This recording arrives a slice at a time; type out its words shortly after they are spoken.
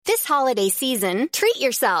holiday season, treat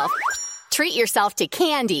yourself. Treat yourself to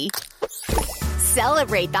candy.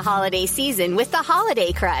 Celebrate the holiday season with the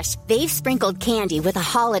Holiday Crush. They've sprinkled candy with a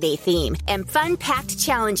holiday theme and fun-packed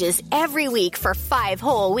challenges every week for 5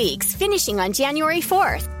 whole weeks, finishing on January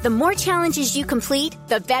 4th. The more challenges you complete,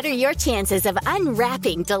 the better your chances of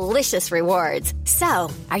unwrapping delicious rewards. So,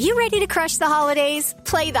 are you ready to crush the holidays?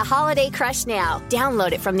 Play the Holiday Crush now.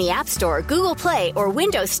 Download it from the App Store, Google Play, or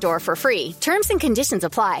Windows Store for free. Terms and conditions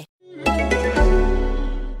apply.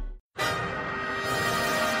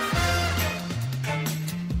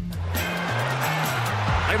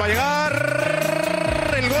 Ahí va a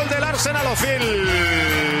llegar el gol del Arsenal.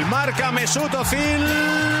 Ozil marca Mesut Ozil,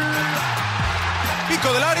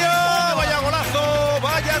 pico del área, vaya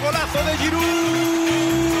golazo de Giroud,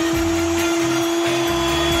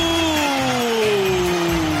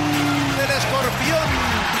 del escorpión.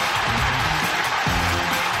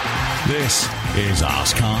 This is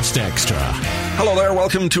Arsecast Extra. Hello there,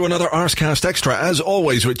 welcome to another Arsecast Extra, as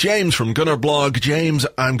always with James from Gunner Blog. James,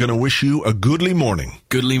 I'm going to wish you a goodly morning.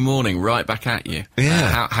 Goodly morning, right back at you.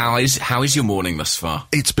 Yeah. How is your morning thus far?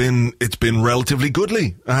 It's been relatively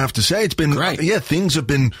goodly, I have to say. It's been great. Yeah, things have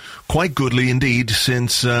been quite goodly indeed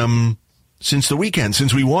since the weekend,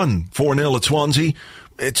 since we won 4-0 at Swansea.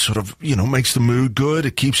 It sort of, makes the mood good.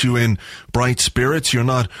 It keeps you in bright spirits. You're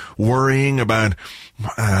not worrying about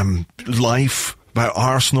life, about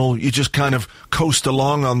Arsenal. You just kind of coast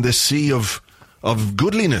along on this sea of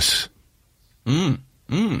goodliness.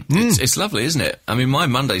 It's lovely, isn't it? I mean, my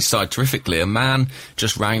Monday started terrifically. A man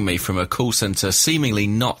just rang me from a call centre, seemingly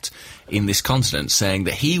not in this continent, saying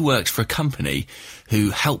that he worked for a company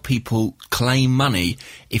who help people claim money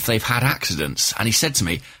if they've had accidents. And he said to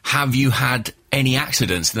me, "Have you had any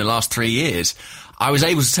accidents in the last 3 years?" I was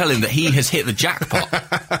able to tell him that he has hit the jackpot.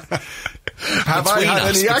 Have I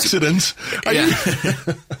had any accidents?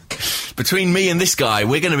 Between me and this guy,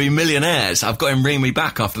 we're going to be millionaires. I've got him ringing me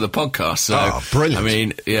back after the podcast. So, brilliant. I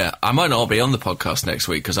mean, yeah, I might not be on the podcast next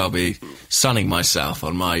week because I'll be sunning myself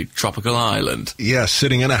on my tropical island. Yeah,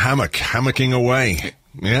 sitting in a hammock, hammocking away.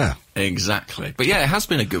 Yeah. Exactly. But yeah, it has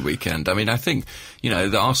been a good weekend. I mean, I think,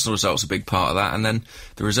 the Arsenal result's a big part of that, and then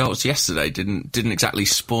the results yesterday didn't exactly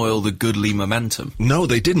spoil the goodly momentum. No,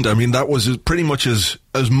 they didn't. I mean, that was pretty much as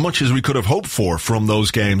much as we could have hoped for from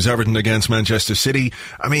those games. Everton against Manchester City.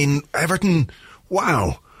 I mean, Everton,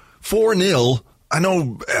 wow, 4-0. I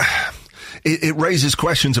know it raises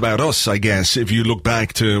questions about us, I guess, if you look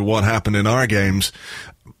back to what happened in our games.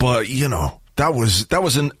 But, that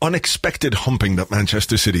was an unexpected humping that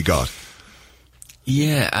Manchester City got.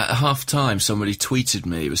 Yeah, at half-time, somebody tweeted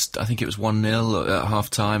me. I think it was 1-0 at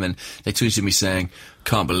half-time, and they tweeted me saying,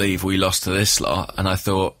 "Can't believe we lost to this lot." And I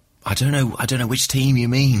thought, I don't know which team you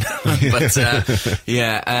mean. But,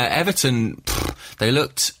 Everton, they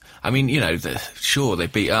looked... I mean, sure, they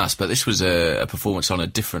beat us, but this was a performance on a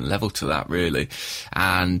different level to that, really.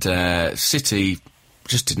 And City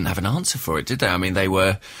just didn't have an answer for it, did they? I mean, there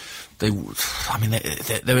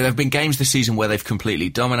have been games this season where they've completely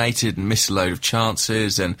dominated and missed a load of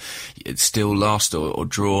chances and it's still lost or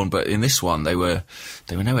drawn. But in this one, they were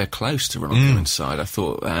nowhere close to running inside. I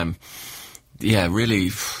thought,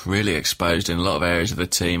 really, really exposed in a lot of areas of the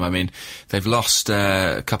team. I mean, they've lost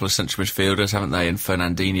a couple of central midfielders, haven't they, in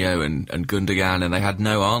Fernandinho and Gundogan, and they had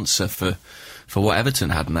no answer for what Everton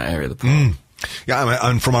had in that area of the park. Yeah,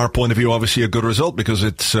 and from our point of view, obviously a good result because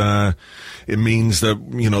it means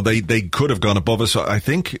that they could have gone above us, I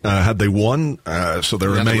think, had they won. So they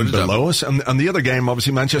remain below us. And the other game,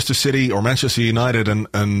 obviously, Manchester United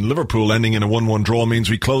and Liverpool ending in a 1-1 draw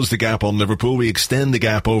means we close the gap on Liverpool. We extend the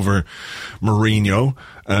gap over Mourinho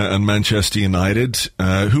and Manchester United,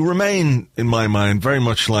 who remain, in my mind, very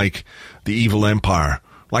much like the evil empire.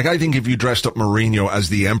 Like, I think if you dressed up Mourinho as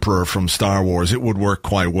the Emperor from Star Wars, it would work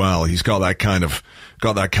quite well. He's got that kind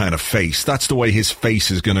of face. That's the way his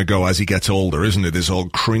face is going to go as he gets older, isn't it? It's all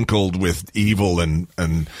crinkled with evil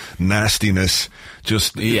and nastiness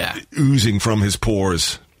just oozing from his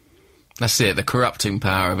pores. That's it. The corrupting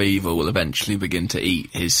power of evil will eventually begin to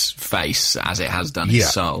eat his face, as it has done his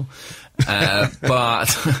soul.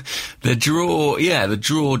 But the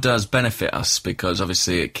draw does benefit us because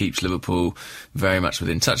obviously it keeps Liverpool very much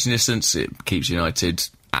within touching distance. It keeps United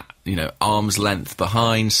at, arm's length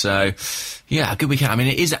behind. So, a good weekend. I mean,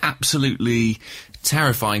 it is absolutely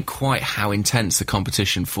terrifying quite how intense the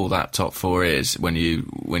competition for that top four is when you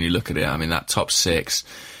look at it. I mean, that top six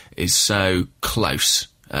is so close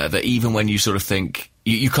that even when you sort of think,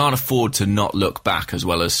 you can't afford to not look back as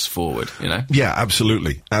well as forward, Yeah,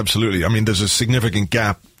 absolutely. Absolutely. I mean, there's a significant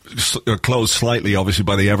gap, closed slightly, obviously,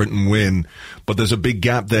 by the Everton win, but there's a big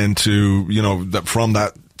gap then to, from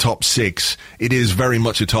that top six, it is very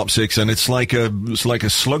much a top six, and it's like a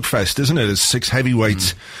slugfest, isn't it? It's six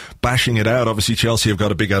heavyweights bashing it out. Obviously, Chelsea have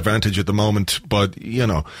got a big advantage at the moment, but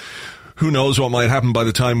who knows what might happen by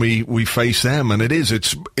the time we face them? And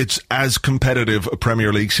it's as competitive a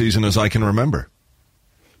Premier League season as I can remember.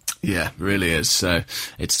 Yeah, really is. So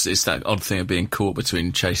it's that odd thing of being caught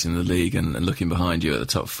between chasing the league and looking behind you at the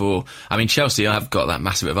top four. I mean, Chelsea have got that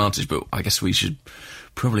massive advantage, but I guess we should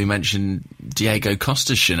probably mention Diego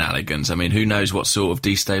Costa's shenanigans. I mean, who knows what sort of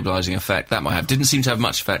destabilising effect that might have. Didn't seem to have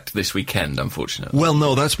much effect this weekend, unfortunately. Well,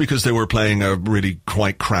 no, that's because they were playing a really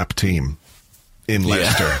quite crap team in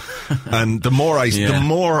Leicester. Yeah. And the more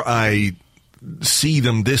I see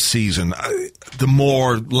them this season, the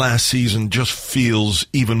more last season just feels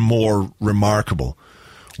even more remarkable.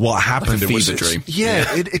 What happened? Like a fever dream. Yeah,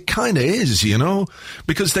 it kind of is,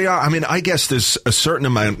 because they are. I mean, I guess there's a certain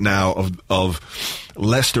amount now of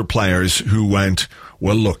Leicester players who went,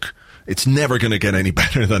 well, look, it's never going to get any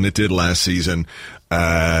better than it did last season.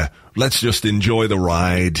 Let's just enjoy the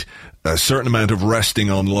ride. A certain amount of resting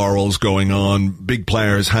on laurels going on. Big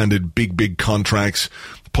players handed big contracts,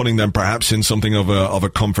 putting them perhaps in something of a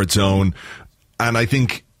comfort zone. And I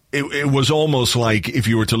think it was almost like if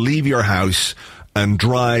you were to leave your house and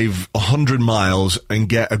drive 100 miles and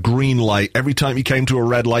get a green light, every time you came to a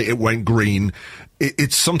red light, it went green.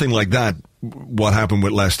 It's something like that, what happened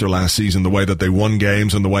with Leicester last season, the way that they won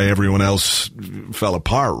games and the way everyone else fell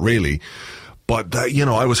apart, really. But,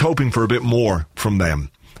 I was hoping for a bit more from them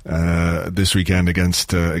this weekend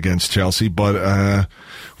against Chelsea, but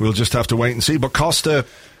we'll just have to wait and see. But Costa,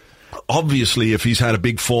 obviously, if he's had a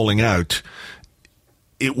big falling out,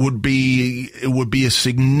 it would be a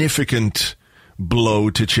significant blow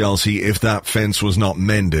to Chelsea if that fence was not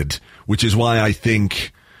mended, which is why I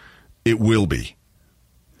think it will be.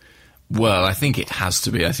 Well, I think it has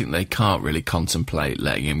to be. I think they can't really contemplate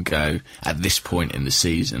letting him go at this point in the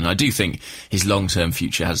season. I do think his long-term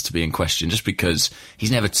future has to be in question, just because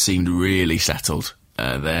he's never seemed really settled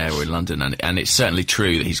there or in London. And it's certainly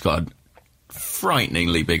true that he's got a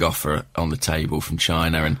frighteningly big offer on the table from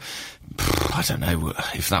China, and I don't know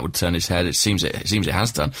if that would turn his head. It seems it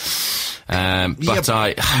has done.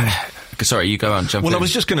 Sorry, you go on. Jump in. I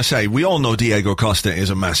was just going to say, we all know Diego Costa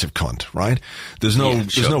is a massive cunt, right? There's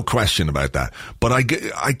no question about that. But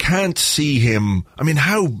I can't see him. I mean,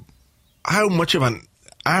 how much of an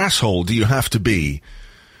asshole do you have to be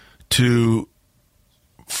to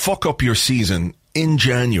fuck up your season in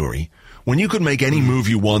January when you could make any move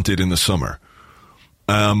you wanted in the summer?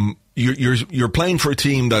 You're playing for a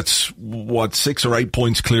team that's 6 or 8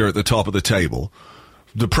 points clear at the top of the table.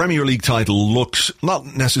 The Premier League title looks not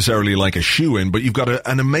necessarily like a shoo-in, but you've got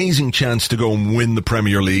an amazing chance to go and win the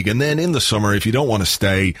Premier League. And then in the summer, if you don't want to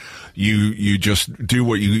stay, you just do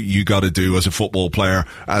what you got to do as a football player,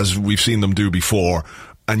 as we've seen them do before.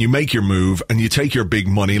 And you make your move and you take your big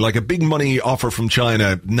money. Like a big money offer from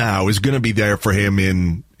China now is going to be there for him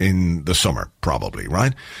in the summer, probably,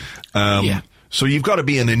 right? So you've got to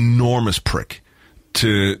be an enormous prick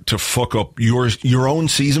to fuck up your own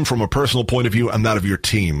season from a personal point of view and that of your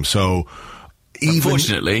team. So,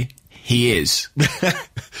 unfortunately, he is.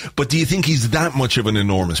 But do you think he's that much of an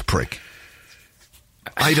enormous prick?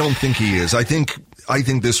 I don't think he is. I think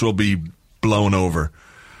this will be blown over,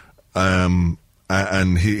 and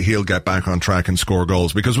he'll get back on track and score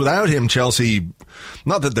goals. Because without him, Chelsea,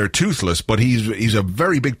 not that they're toothless, but he's a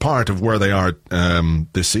very big part of where they are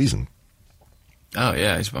this season. Oh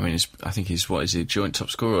yeah, I think he's a joint top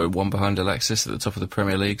scorer, one behind Alexis at the top of the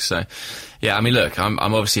Premier League. So, yeah, I mean, look, I'm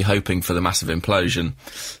obviously hoping for the massive implosion,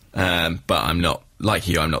 but I'm not like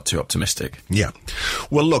you. I'm not too optimistic. Yeah.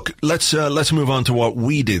 Well, look, let's move on to what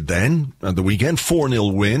we did then at the weekend.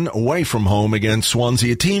 4-0 win away from home against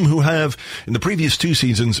Swansea, a team who have in the previous 2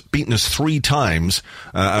 seasons beaten us 3 times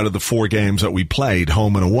out of the 4 games that we played,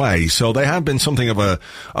 home and away. So they have been something of a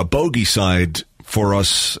bogey side for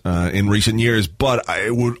us in recent years, but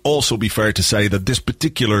it would also be fair to say that this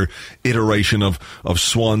particular iteration of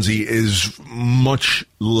Swansea is much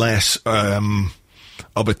less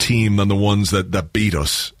of a team than the ones that beat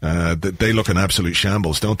us. They look an absolute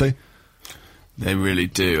shambles, don't they? They really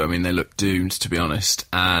do. I mean, they look doomed, to be honest.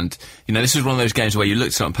 And, this was one of those games where you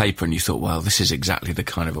looked at it on paper and you thought, well, this is exactly the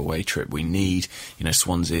kind of away trip we need.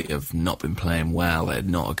 Swansea have not been playing well. They're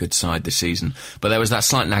not a good side this season. But there was that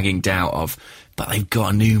slight nagging doubt of, but they've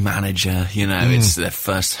got a new manager, it's their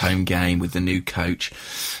first home game with the new coach.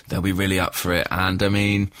 They'll be really up for it. And,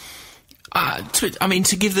 to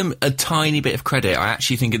give them a tiny bit of credit, I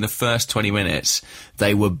actually think in the first 20 minutes,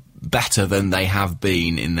 they were better than they have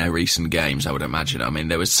been in their recent games, I would imagine. I mean,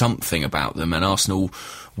 there was something about them, and Arsenal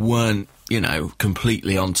weren't,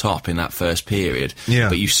 completely on top in that first period. Yeah.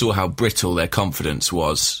 But you saw how brittle their confidence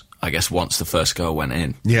was, I guess, once the first goal went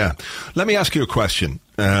in. Yeah. Let me ask you a question.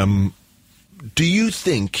 Do you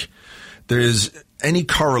think there's any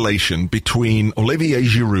correlation between Olivier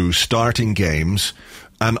Giroud starting games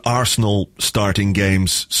and Arsenal starting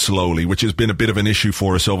games slowly, which has been a bit of an issue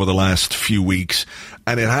for us over the last few weeks,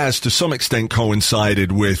 and it has to some extent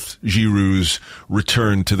coincided with Giroud's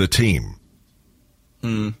return to the team?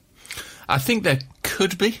 I think there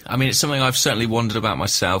could be. I mean, it's something I've certainly wondered about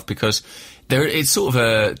myself, because it's sort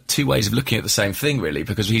of two ways of looking at the same thing, really,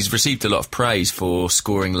 because he's received a lot of praise for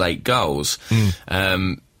scoring late goals.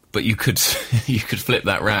 But you could flip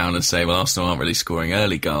that round and say, well, Arsenal aren't really scoring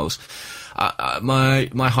early goals. My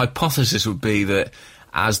hypothesis would be that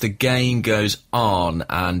as the game goes on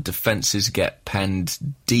and defences get penned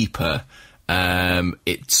deeper,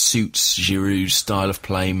 it suits Giroud's style of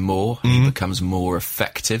play more. He becomes more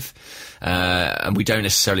effective. And we don't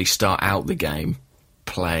necessarily start out the game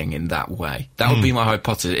playing in that way. That would be my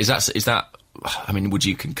hypothesis. Is that? I mean, would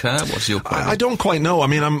you concur? What's your point? I don't quite know. I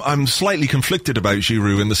mean, I'm slightly conflicted about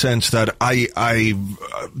Giroud in the sense that I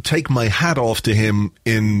take my hat off to him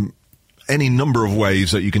in any number of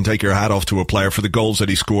ways that you can take your hat off to a player for the goals that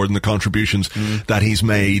he scored and the contributions that he's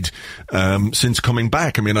made since coming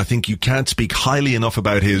back. I mean, I think you can't speak highly enough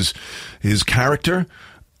about his character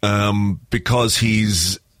because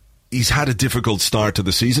he's had a difficult start to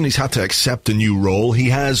the season. He's had to accept a new role. He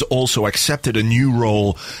has also accepted a new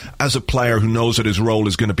role as a player who knows that his role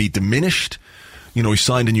is going to be diminished. He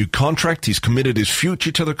signed a new contract. He's committed his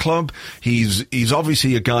future to the club. He's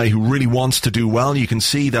obviously a guy who really wants to do well. You can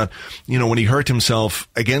see that, when he hurt himself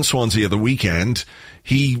against Swansea at the weekend,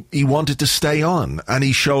 he wanted to stay on. And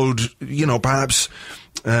he showed, perhaps,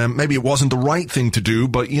 maybe it wasn't the right thing to do,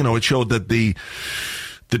 but, it showed that the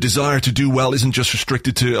desire to do well isn't just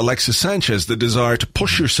restricted to Alexis Sanchez. The desire to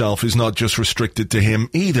push yourself is not just restricted to him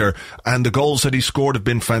either. And the goals that he scored have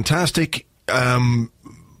been fantastic.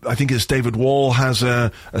 I think as David Wall has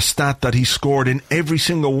a stat that he scored in every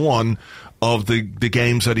single one of the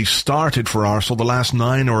games that he started for Arsenal, the last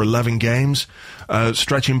 9 or 11 games,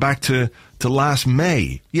 stretching back to last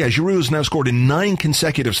May. Yeah, Giroud has now scored in 9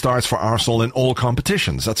 consecutive starts for Arsenal in all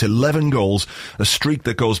competitions. That's 11 goals, a streak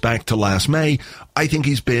that goes back to last May. I think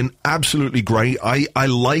he's been absolutely great. I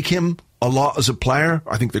like him a lot as a player.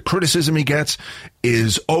 I think the criticism he gets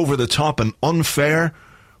is over the top and unfair,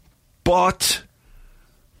 but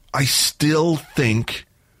I still think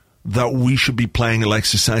that we should be playing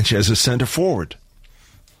Alexis Sanchez as centre forward.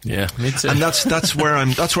 Yeah, me too. And that's where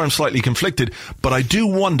I'm slightly conflicted. But I do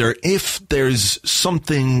wonder if there's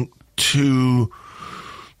something to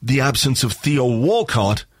the absence of Theo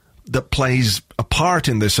Walcott that plays a part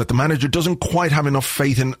in this, that the manager doesn't quite have enough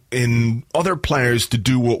faith in other players to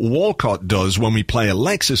do what Walcott does when we play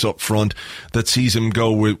Alexis up front, that sees him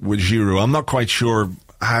go with Giroud. I'm not quite sure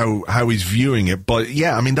how he's viewing it, but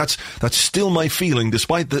yeah, I mean that's still my feeling.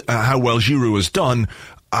 Despite how well Giroud has done,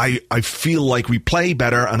 I feel like we play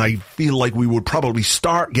better, and I feel like we would probably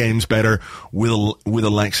start games better with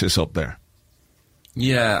Alexis up there.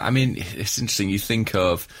 Yeah, I mean, it's interesting. You think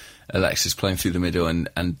of Alexis playing through the middle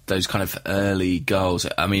and those kind of early goals.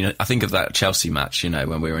 I mean, I think of that Chelsea match,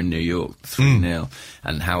 when we were in New York 3-0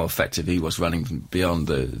 and how effective he was running beyond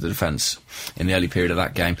the defence in the early period of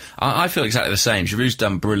that game. I feel exactly the same. Giroud's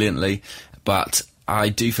done brilliantly, but I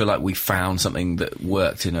do feel like we found something that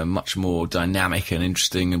worked in a much more dynamic and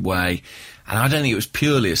interesting way. And I don't think it was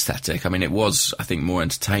purely aesthetic. I mean, it was, I think, more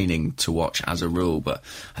entertaining to watch as a rule, but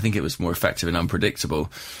I think it was more effective and unpredictable.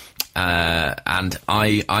 And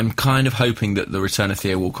I'm kind of hoping that the return of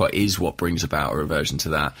Theo Walcott is what brings about a reversion to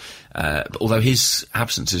that. Although his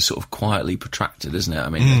absence is sort of quietly protracted, isn't it? I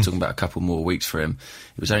mean, they're talking about a couple more weeks for him.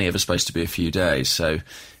 It was only ever supposed to be a few days, so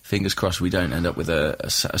fingers crossed we don't end up with a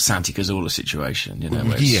Santi Cazorla situation,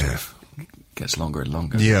 where it sort of gets longer and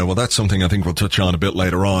longer. Yeah, well, that's something I think we'll touch on a bit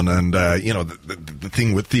later on. And, the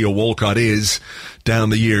thing with Theo Walcott is,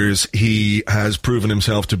 down the years, he has proven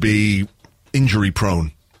himself to be injury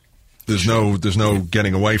prone. There's no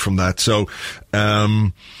getting away from that. So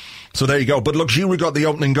there you go. But look, Giroud got the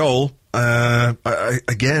opening goal.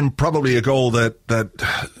 Again, probably a goal that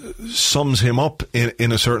sums him up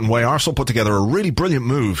in a certain way. Arsenal put together a really brilliant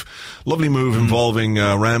move. Lovely move involving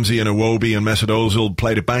Ramsey and Iwobi, and Mesut Ozil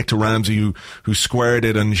played it back to Ramsey, who squared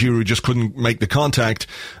it, and Giroud just couldn't make the contact,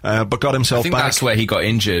 but got himself back. I think that's where he got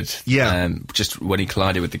injured. Yeah. Just when he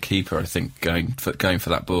collided with the keeper, I think, going for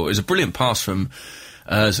that ball. It was a brilliant pass from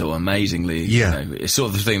Ozil amazingly. Yeah. You know, it's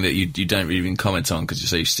sort of the thing that you don't really even comment on because you're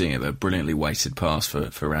so used to seeing it, but a brilliantly weighted pass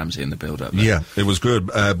for Ramsey in the build-up there. Yeah, it was good.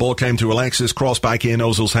 Ball came to Alexis, cross back in,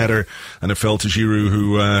 Ozil's header, and it fell to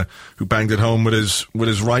Giroud, who banged it home with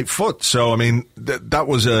his right foot. So, I mean, that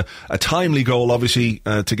was a timely goal, obviously,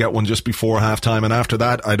 to get one just before half-time, and after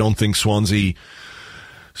that, I don't think Swansea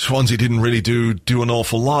didn't really do an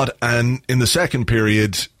awful lot. And in the second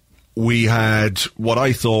period, we had what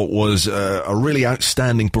I thought was a really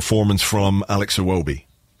outstanding performance from Alex Iwobi.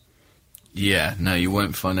 Yeah, no, you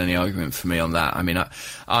won't find any argument for me on that. I mean,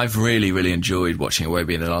 I've really, really enjoyed watching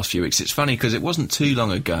Iwobi in the last few weeks. It's funny because it wasn't too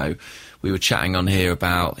long ago we were chatting on here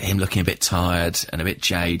about him looking a bit tired and a bit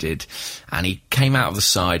jaded, and he came out of the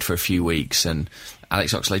side for a few weeks, and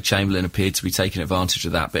Alex Oxlade-Chamberlain appeared to be taking advantage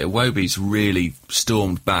of that, but Iwobi's really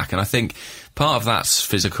stormed back, and I think part of that's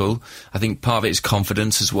physical. I think part of it is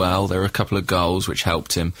confidence as well. There were a couple of goals which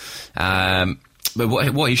helped him. But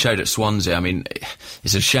what he showed at Swansea, I mean,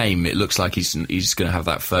 it's a shame. It looks like he's going to have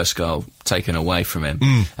that first goal taken away from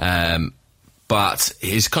him. But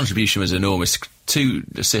his contribution was enormous. 2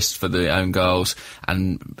 assists for the own goals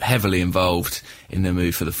and heavily involved in the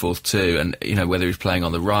move for the fourth too. And, you know, whether he's playing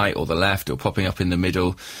on the right or the left or popping up in the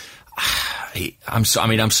middle, I'm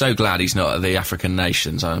so glad he's not at the African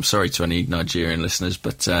nations. I'm sorry to any Nigerian listeners,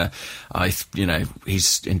 but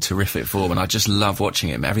he's in terrific form, and I just love watching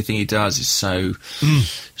him. Everything he does is so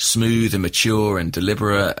smooth and mature and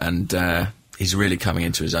deliberate, and he's really coming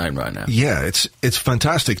into his own right now. Yeah, it's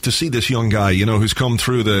fantastic to see this young guy, you know, who's come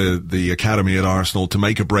through the academy at Arsenal to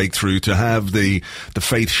make a breakthrough, to have the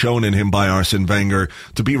faith shown in him by Arsene Wenger,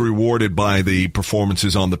 to be rewarded by the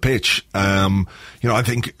performances on the pitch. You know, I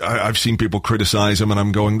think I've seen people criticise him, and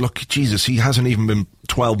I'm going, look, Jesus, he hasn't even been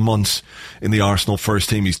 12 months in the Arsenal first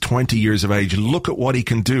team. He's 20 years of age. Look at what he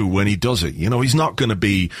can do when he does it. You know, he's not going to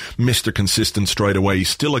be Mr. Consistent straight away. He's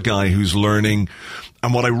still a guy who's learning.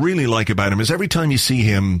 And what I really like about him is every time you see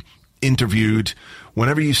him interviewed,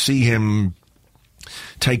 whenever you see him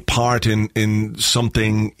take part in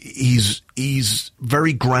something, he's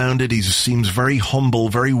very grounded. He seems very humble,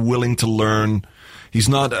 very willing to learn. He's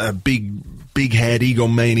not a big head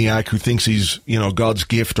egomaniac who thinks he's, you know, God's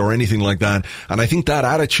gift or anything like that. And I think that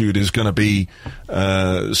attitude is going to be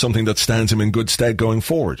something that stands him in good stead going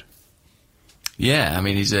forward. Yeah, I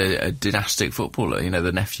mean, he's a dynastic footballer, you know,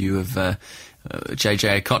 the nephew of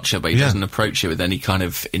JJ Okocha, but he doesn't approach it with any kind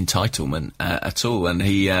of entitlement at all. And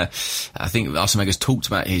I think Arsene Wenger's talked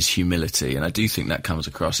about his humility, and I do think that comes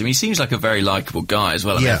across. I mean, he seems like a very likeable guy as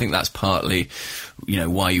well. I mean, I think that's partly, you know,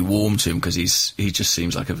 why you warm to him, because he just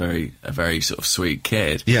seems like a very sort of sweet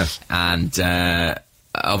kid. Yeah, and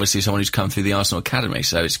obviously someone who's come through the Arsenal academy,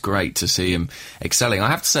 so it's great to see him excelling. I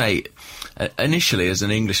have to say, initially as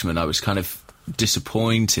an Englishman, I was kind of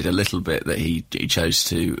disappointed a little bit that he chose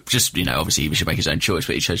to just, you know, obviously he should make his own choice,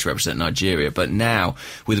 but he chose to represent Nigeria. But now,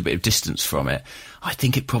 with a bit of distance from it, I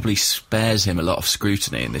think it probably spares him a lot of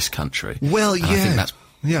scrutiny in this country. Well, and I think that's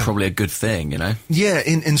probably a good thing, you know? Yeah,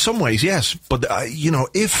 in some ways, yes. But, you know,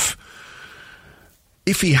 if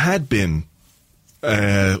he had been,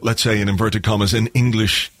 let's say in inverted commas, an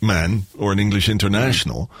English man or an English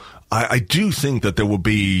international, I do think that there would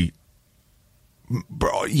be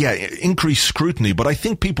increased scrutiny, but I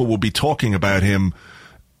think people will be talking about him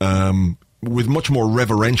with much more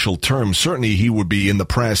reverential terms. Certainly he would be in the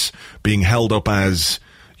press being held up as,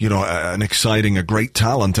 you know, a great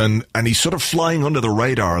talent, and he's sort of flying under the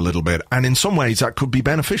radar a little bit, and in some ways that could be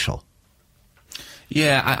beneficial.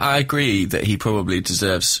 Yeah, I agree that he probably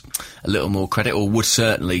deserves a little more credit, or would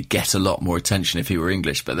certainly get a lot more attention if he were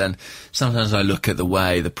English. But then sometimes I look at the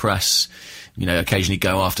way the press, you know, occasionally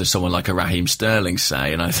go after someone like a Raheem Sterling,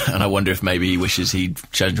 say, and I wonder if maybe he wishes he'd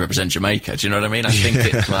chosen to represent Jamaica. Do you know what I mean? I think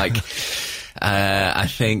it's like, I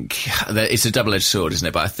think that it's a double-edged sword, isn't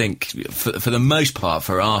it? But I think for the most part,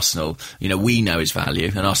 for Arsenal, you know, we know his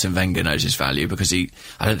value, and Arsene Wenger knows his value, because I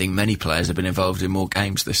don't think many players have been involved in more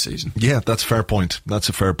games this season. Yeah, that's a fair point. That's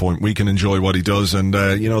a fair point. We can enjoy what he does, and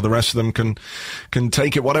you know, the rest of them can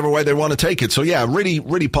take it whatever way they want to take it. So yeah, really,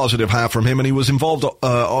 really positive half from him, and he was involved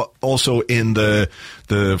also in the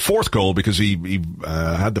fourth goal, because he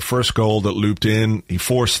had the first goal that looped in. He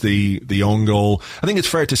forced the own goal. I think it's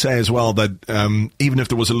fair to say as well that even if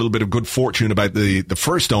there was a little bit of good fortune about the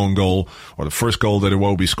first own goal, or the first goal that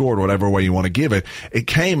Iwobi scored, whatever way you want to give it, it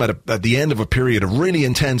came at the end of a period of really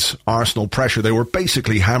intense Arsenal pressure. They were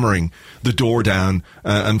basically hammering the door down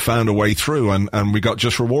and found a way through, and we got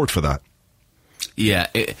just reward for that. Yeah,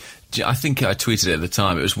 I think I tweeted it at the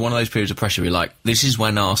time. It was one of those periods of pressure where you're like, this is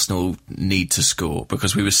when Arsenal need to score,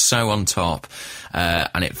 because we were so on top,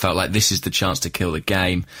 and it felt like this is the chance to kill the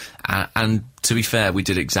game. And to be fair, we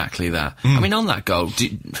did exactly that. I mean, on that goal,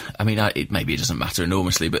 maybe it doesn't matter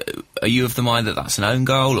enormously, but are you of the mind that that's an own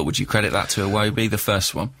goal, or would you credit that to Iwobi, the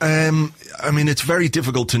first one? I mean, it's very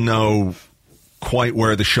difficult to know quite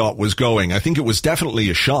where the shot was going. I think it was definitely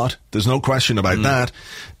a shot. There's no question about that.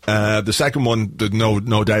 The second one,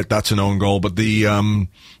 no doubt that's an own goal. But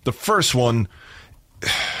the first one,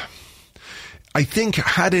 I think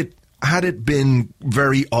had it been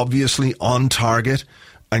very obviously on target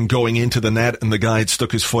and going into the net, and the guy had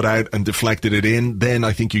stuck his foot out and deflected it in, then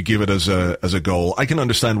I think you give it as a goal. I can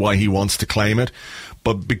understand why he wants to claim it,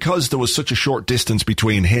 but because there was such a short distance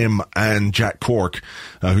between him and Jack Cork,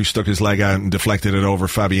 who stuck his leg out and deflected it over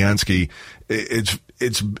Fabianski,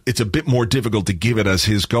 it's a bit more difficult to give it as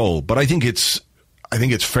his goal. But I think it's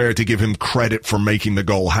fair to give him credit for making the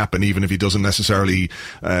goal happen, even if he doesn't necessarily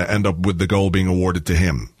end up with the goal being awarded to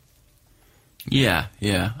him. Yeah.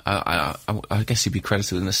 I guess he'd be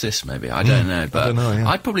credited with an assist, maybe. I don't know, but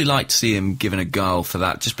I'd probably like to see him given a goal for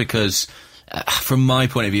that, just because, from my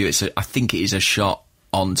point of view, I think it is a shot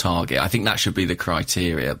on target. I think that should be the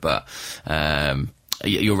criteria, but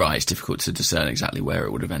you're right, it's difficult to discern exactly where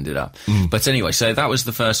it would have ended up. But anyway, so that was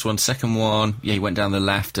the first one. Second one, he went down the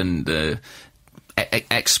left, and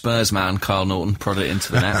ex-Spurs man Carl Norton prodded it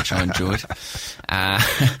into the net, which I enjoyed.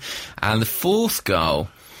 And the fourth goal,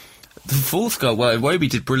 well, Iwobi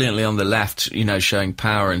did brilliantly on the left, showing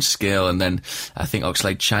power and skill, and then I think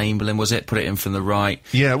Oxlade-Chamberlain, put it in from the right.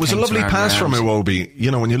 Yeah, it was a lovely pass from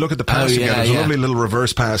Iwobi. When you look at the pass again, it was a lovely little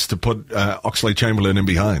reverse pass to put Oxlade-Chamberlain in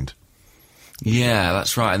behind. Yeah,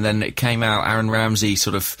 that's right. And then it came out, Aaron Ramsey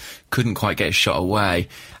sort of couldn't quite get his shot away.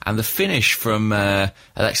 And the finish from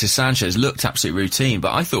Alexis Sanchez looked absolutely routine,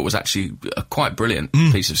 but I thought was actually a quite brilliant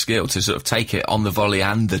piece of skill to sort of take it on the volley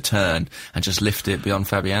and the turn and just lift it beyond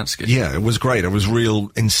Fabianski. Yeah, it was great. It was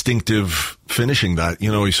real instinctive finishing that.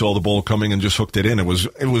 He saw the ball coming and just hooked it in. It was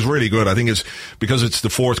really good. I think it's because it's the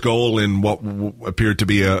fourth goal in what appeared to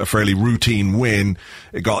be a fairly routine win.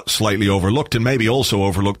 It got slightly overlooked, and maybe also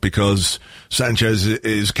overlooked because Sanchez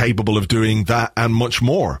is capable of doing that and much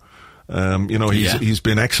more. He's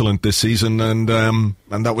been excellent this season, and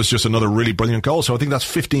that was just another really brilliant goal. So I think that's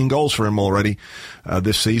 15 goals for him already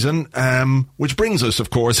this season. Which brings us, of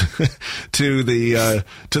course, to the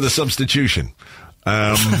substitution.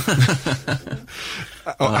 How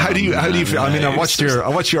do you feel? I mean, I watched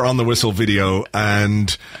your on the whistle video,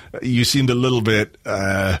 and you seemed a little bit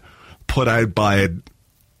put out by it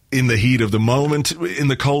in the heat of the moment, in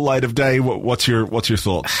the cold light of day. What's your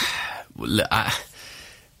thoughts?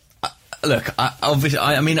 Look,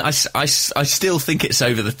 I still think it's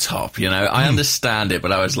over the top, I understand it,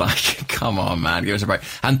 but I was like, come on, man, give us a break.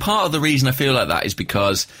 And part of the reason I feel like that is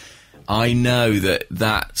because I know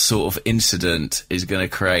that sort of incident is going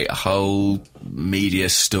to create a whole media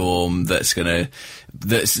storm that's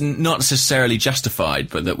not necessarily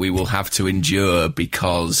justified, but that we will have to endure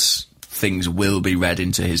because things will be read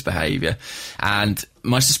into his behaviour. And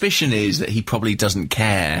my suspicion is that he probably doesn't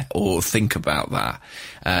care or think about that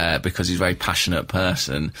because he's a very passionate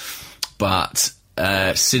person. But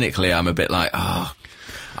cynically, I'm a bit like,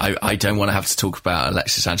 I don't want to have to talk about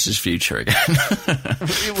Alexis Sanchez's future again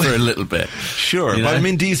for a little bit. Sure. But I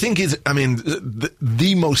mean, do you think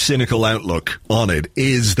the most cynical outlook on it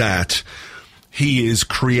is that he is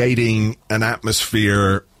creating an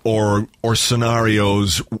atmosphere or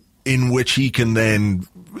scenarios in which he can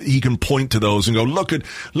point to those and go, look,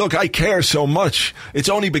 I care so much. It's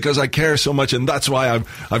only because I care so much, and that's why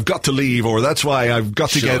I've got to leave, or that's why I've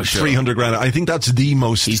got to get 300 grand. I think that's the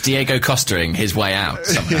most. He's Diego Costering his way out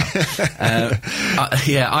somehow.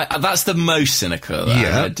 That's the most cynical.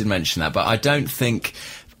 I did mention that, but I don't think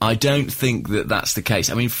that that's the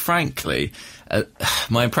case. I mean, frankly,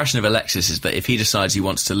 my impression of Alexis is that if he decides he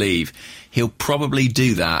wants to leave, he'll probably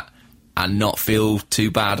do that and not feel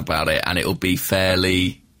too bad about it, and it'll be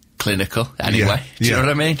fairly clinical anyway. Do you know what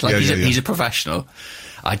I mean? He's a professional.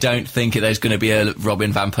 I don't think there's going to be a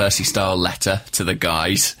Robin Van Persie style letter to the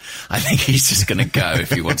guys. I think he's just going to go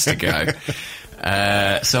if he wants to go.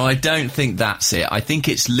 So I don't think that's it. I think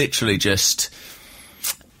it's literally just,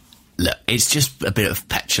 look, it's just a bit of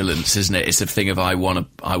petulance, isn't it? It's a thing of I want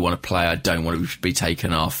to play. I don't want to be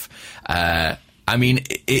taken off. I mean,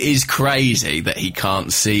 it is crazy that he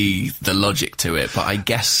can't see the logic to it, but I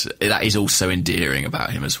guess that is also endearing about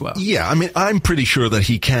him as well. Yeah, I mean, I'm pretty sure that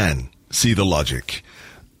he can see the logic,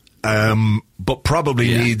 but probably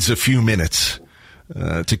needs a few minutes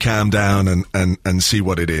to calm down and see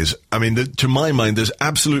what it is. I mean, to my mind, there's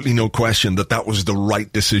absolutely no question that was the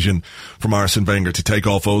right decision from Arsene Wenger to take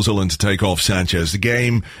off Ozil and to take off Sanchez. The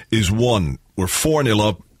game is won. We're 4-0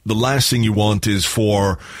 up. The last thing you want is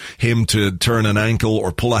for him to turn an ankle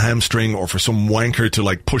or pull a hamstring, or for some wanker to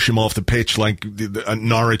like push him off the pitch like at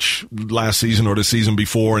Norwich last season or the season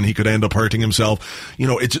before, and he could end up hurting himself. You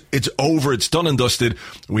know, it's over. It's done and dusted.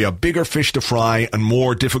 We have bigger fish to fry and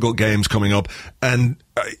more difficult games coming up. And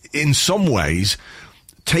in some ways,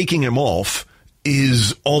 taking him off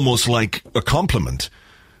is almost like a compliment.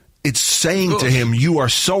 It's saying to him, you are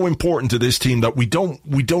so important to this team that we don't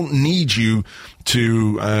need you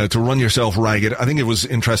to run yourself ragged. I think it was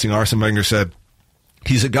interesting. Arsene Wenger said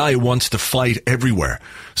he's a guy who wants to fight everywhere,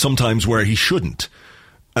 sometimes where he shouldn't.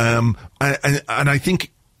 And I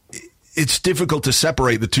think it's difficult to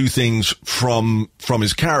separate the two things from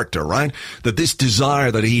his character, right? That this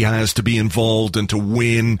desire that he has to be involved and to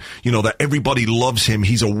win, you know, that everybody loves him.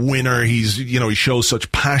 He's a winner. He shows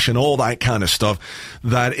such passion, all that kind of stuff,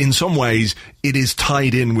 that in some ways it is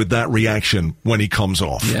tied in with that reaction when he comes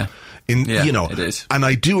off. Yeah. It is. And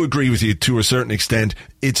I do agree with you to a certain extent.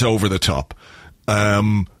 It's over the top.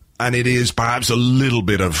 And it is perhaps there's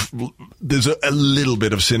a little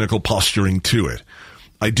bit of cynical posturing to it.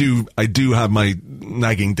 I do have my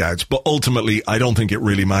nagging doubts, but ultimately I don't think it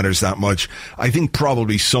really matters that much. I think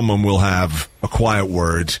probably someone will have a quiet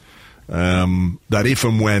word, that if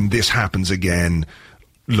and when this happens again,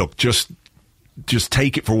 look, just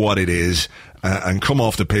take it for what it is, and come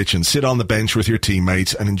off the pitch and sit on the bench with your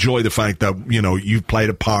teammates and enjoy the fact that, you know, you've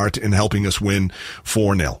played a part in helping us win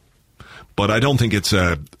 4-0. But I don't think it's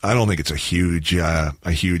a huge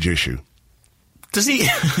issue. Does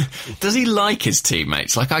he like his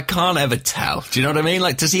teammates? Like, I can't ever tell. Do you know what I mean?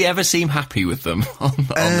 Like, does he ever seem happy with them on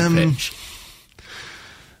the pitch?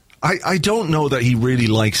 I don't know that he really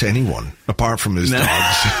likes anyone apart from his dogs.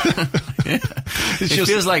 It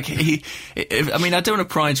feels like I don't want to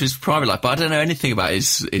pry into his private life, but I don't know anything about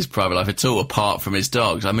his private life at all apart from his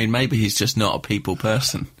dogs. I mean, maybe he's just not a people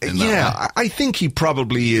person. I think he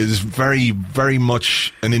probably is very, very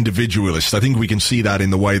much an individualist. I think we can see that in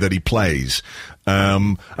the way that he plays. He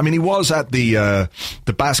was at the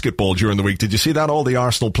basketball during the week. Did you see that? All the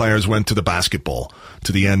Arsenal players went to the basketball,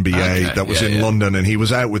 to the NBA that was in London, and he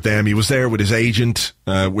was out with them. He was there with his agent,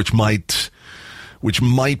 which might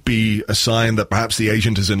be a sign that perhaps the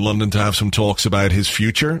agent is in London to have some talks about his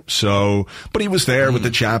future. So, but he was there with the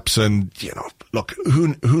chaps, and, you know, look,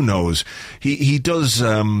 who knows? He does,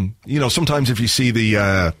 sometimes if you see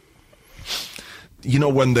the,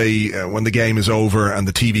 when the game is over and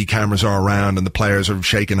the TV cameras are around and the players are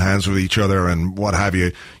shaking hands with each other and what have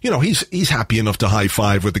you, you know, he's happy enough to high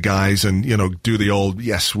five with the guys and, you know, do the old,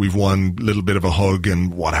 yes, we've won, little bit of a hug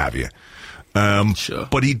and what have you. Sure.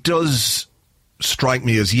 But he does strike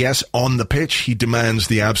me as, yes, on the pitch, he demands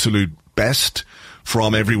the absolute best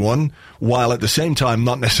from everyone, while at the same time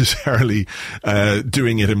not necessarily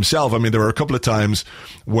doing it himself. I mean, there were a couple of times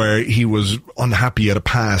where he was unhappy at a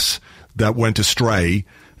pass that went astray,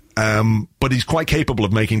 but he's quite capable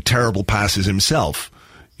of making terrible passes himself.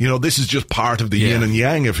 You know, this is just part of the yin and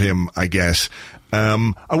yang of him, I guess.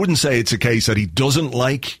 I wouldn't say it's a case that he doesn't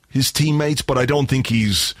like his teammates, but I don't think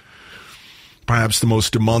he's perhaps the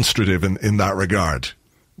most demonstrative in that regard.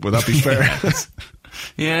 Would that be fair?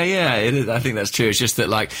 Yeah, I think that's true. It's just that,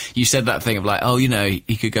 like, you said that thing of like, oh, you know,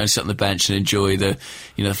 he could go and sit on the bench and enjoy the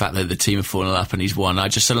fact that the team have fallen up and he's won. I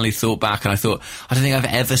just suddenly thought back and I thought, I don't think I've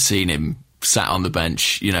ever seen him sat on the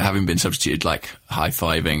bench, you know, having been substituted, like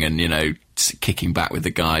high-fiving and, you know, kicking back with the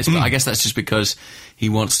guys. But I guess that's just because he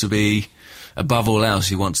wants to be, above all else,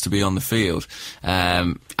 he wants to be on the field.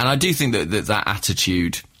 And I do think that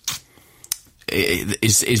attitude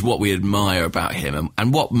is what we admire about him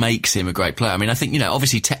and what makes him a great player. I mean, I think, you know,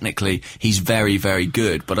 obviously technically he's very, very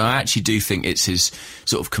good, but I actually do think it's his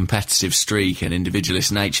sort of competitive streak and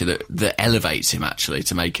individualist nature that elevates him actually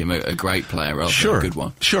to make him a great player rather than a good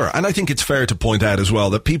one. Sure, and I think it's fair to point out as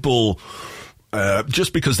well that people,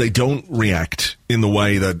 just because they don't react in the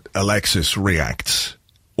way that Alexis reacts,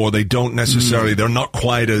 or they don't necessarily, they're not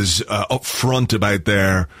quite as upfront about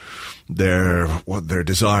their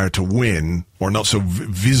desire to win, or not so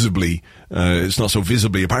visibly, it's not so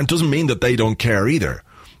visibly apparent, doesn't mean that they don't care either.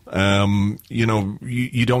 You know,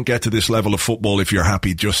 you don't get to this level of football if you're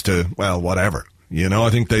happy just to, well, whatever. You know, I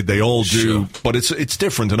think they all do, but it's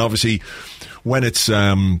different. And obviously when it's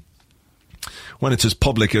as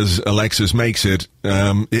public as Alexis makes it,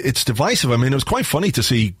 it's divisive. I mean, it was quite funny to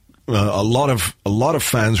see a lot of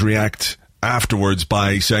fans react afterwards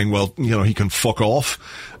by saying, well, he can fuck off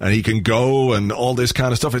and he can go and all this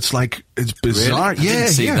kind of stuff. It's like, it's bizarre. Really? I didn't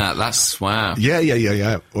see that. That's wow.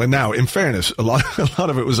 Yeah. Well, now, in fairness, a lot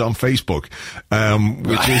of it was on Facebook,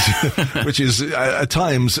 which is at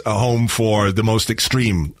times a home for the most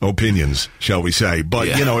extreme opinions, shall we say. But,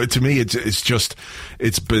 to me,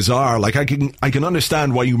 it's bizarre. Like, I can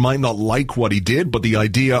understand why you might not like what he did, but the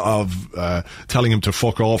idea of telling him to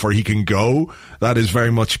fuck off or he can go, that is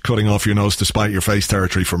very much cutting off your nose to spite your face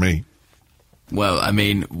territory for me. Well, I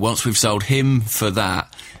mean, once we've sold him for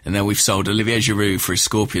that, and then we've sold Olivier Giroud for his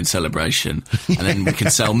Scorpion celebration, and then we can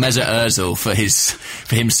sell Mesut Ozil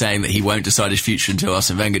for him saying that he won't decide his future until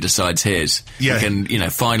Arsene Wenger decides his. Yeah. We can,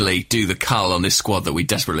 finally do the cull on this squad that we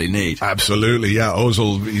desperately need. Absolutely, yeah.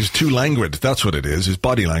 Ozil, he's too languid. That's what it is. His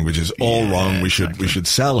body language is all wrong. We should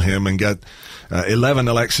sell him and get 11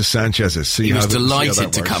 Alexis Sanchez's. He was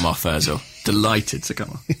delighted to come off, Ozil. Delighted to come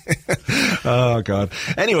on. Oh, God.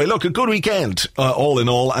 Anyway, look, a good weekend, all in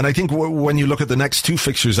all. And I think when you look at the next two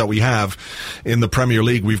fixtures that we have in the Premier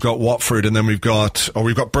League, we've got Watford and then we've got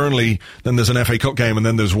Burnley, then there's an FA Cup game and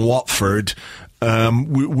then there's Watford.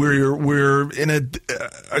 We're in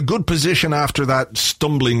a good position after that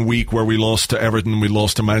stumbling week where we lost to Everton, we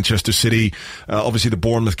lost to Manchester City. Obviously the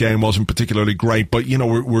Bournemouth game wasn't particularly great, but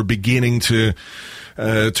we're beginning to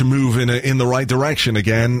move in the right direction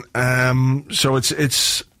again. So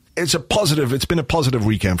it's a positive. It's been a positive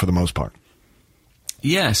weekend for the most part.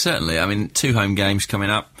 Yeah, certainly. I mean, 2 home games coming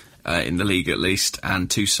up in the league at least, and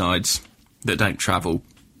 2 sides that don't travel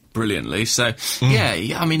brilliantly. So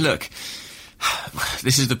yeah. I mean, look.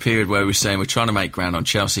 This is the period where we're saying we're trying to make ground on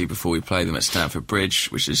Chelsea before we play them at Stamford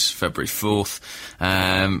Bridge, which is February 4th.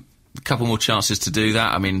 A couple more chances to do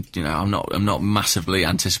that. I mean, I'm not massively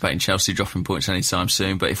anticipating Chelsea dropping points anytime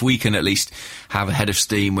soon, but if we can at least have a head of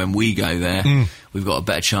steam when we go there, we've got a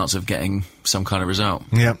better chance of getting some kind of result.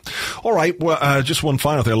 Yeah. All right. Well, just one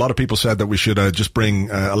final thing. A lot of people said that we should just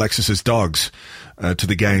bring Alexis's dogs to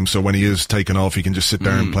the game, so when he is taken off, he can just sit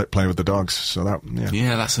there and play with the dogs. So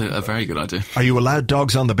yeah, that's a very good idea. Are you allowed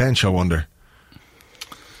dogs on the bench, I wonder?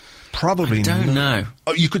 Probably not. I don't know.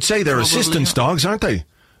 Oh, you could say they're assistance dogs, aren't they?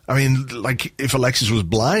 I mean, like, if Alexis was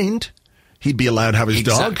blind, he'd be allowed to have his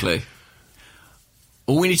dog. Exactly.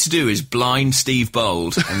 All we need to do is blind Steve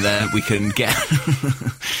Bold, and then we can get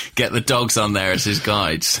the dogs on there as his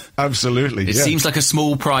guides. Absolutely. It seems like a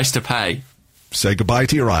small price to pay. Say goodbye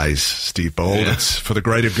to your eyes, Steve Bold. Yeah. It's for the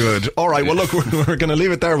greater good. All right, well, look, we're going to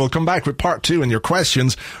leave it there. We'll come back with part 2 and your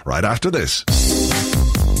questions right after this.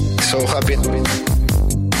 So happy.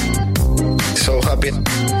 So happy.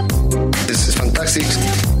 This is fantastic.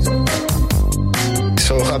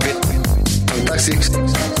 So happy. Fantastic.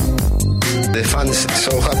 The fans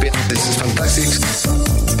so happy. This is fantastic.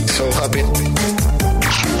 So happy.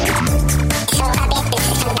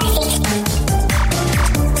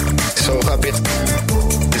 So happy.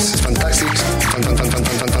 This is fantastic.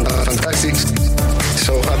 Fantastic.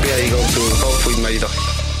 So happy I go to golf with my dog.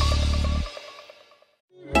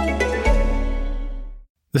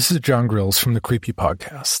 This is John Grills from the Creepy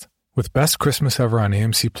Podcast. With Best Christmas Ever on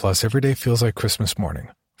AMC Plus, every day feels like Christmas morning.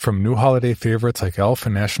 From new holiday favorites like Elf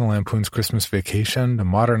and National Lampoon's Christmas Vacation to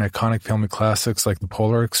modern iconic family classics like The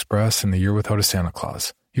Polar Express and The Year Without a Santa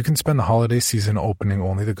Claus, you can spend the holiday season opening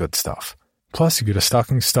only the good stuff. Plus, you get a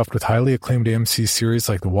stocking stuffed with highly acclaimed AMC series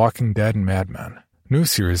like The Walking Dead and Mad Men, new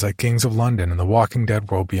series like Gangs of London and The Walking Dead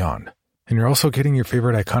World Beyond. And you're also getting your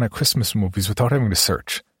favorite iconic Christmas movies without having to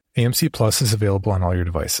search. AMC Plus is available on all your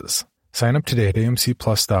devices. Sign up today at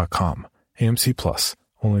amcplus.com. AMC Plus,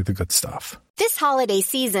 only the good stuff. This holiday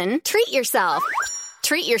season, treat yourself.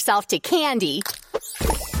 Treat yourself to candy.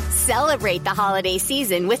 Celebrate the holiday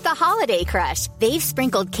season with the Holiday Crush. They've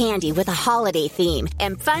sprinkled candy with a holiday theme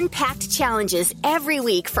and fun-packed challenges every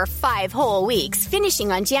week for 5 whole weeks,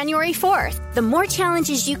 finishing on January 4th. The more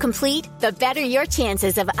challenges you complete, the better your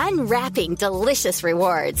chances of unwrapping delicious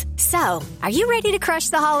rewards. So, are you ready to crush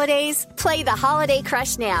the holidays? Play the Holiday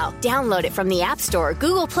Crush now. Download it from the App Store,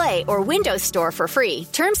 Google Play, or Windows Store for free.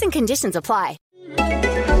 Terms and conditions apply.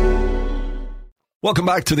 Welcome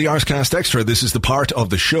back to the Arsecast Extra. This is the part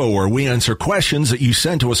of the show where we answer questions that you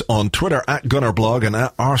send to us on Twitter at GunnerBlog and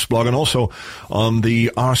at Arseblog, and also on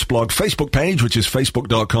the Arseblog Facebook page, which is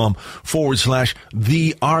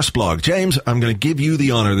facebook.com/the Arseblog. James, I'm going to give you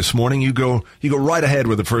the honor this morning. You go right ahead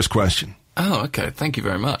with the first question. Oh, okay. Thank you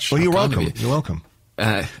very much. Well, you're welcome. You're welcome.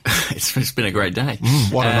 It's been a great day.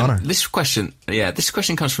 What an honour. This question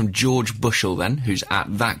comes from George Bushell, then, who's at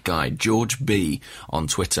that guy, George B, on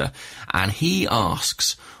Twitter. And he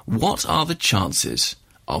asks, what are the chances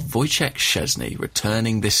of Wojciech Szczesny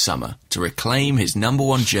returning this summer to reclaim his number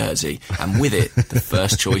 1 jersey and with it the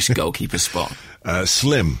first choice goalkeeper spot?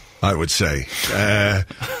 Slim, I would say. I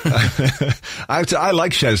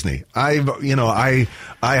like Szczesny. I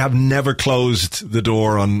have never closed the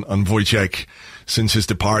door on Wojciech since his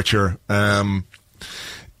departure. I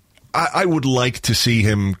would like to see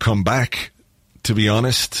him come back, to be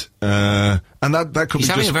honest. And that could he's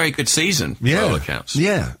be having a very good season, by all accounts.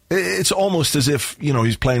 Yeah. It's almost as if,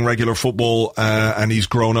 he's playing regular football and he's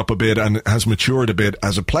grown up a bit and has matured a bit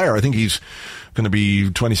as a player. I think he's going to be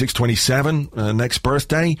 26, 27 next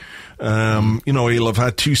birthday. He'll have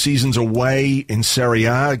had 2 seasons away in Serie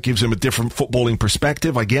A. It gives him a different footballing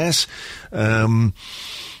perspective, I guess.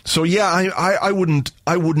 So yeah, I wouldn't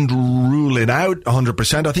rule it out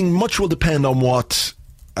 100%. I think much will depend on what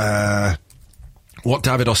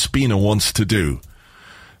David Ospina wants to do,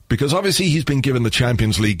 because obviously he's been given the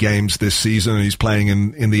Champions League games this season and he's playing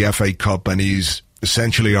in the FA Cup and he's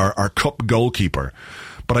essentially our cup goalkeeper.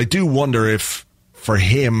 But I do wonder if for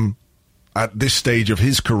him at this stage of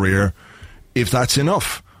his career, if that's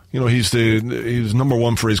enough. He's number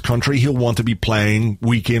 1 for his country. He'll want to be playing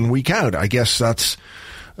week in, week out. I guess that's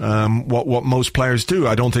what most players do.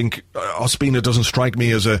 I don't think Ospina doesn't strike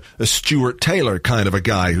me as a Stuart Taylor kind of a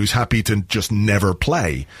guy who's happy to just never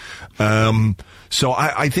play. So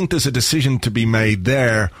I think there's a decision to be made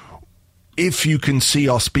there. If you can see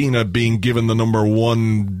Ospina being given the number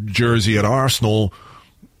 1 jersey at Arsenal,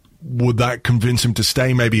 would that convince him to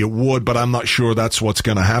stay? Maybe it would, but I'm not sure that's what's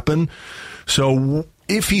going to happen. So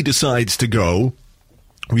if he decides to go,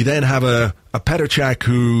 we then have a Petr Cech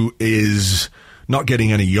who is not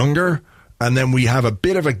getting any younger, and then we have a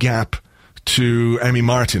bit of a gap to Emi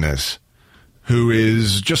Martinez, who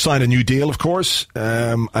is just signed a new deal, of course,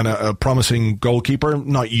 and a promising goalkeeper,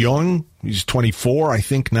 not young. He's 24, I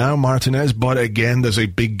think now, Martinez, but again, there's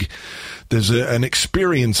an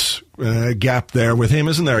experience gap there with him,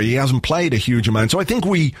 isn't there? He hasn't played a huge amount. So I think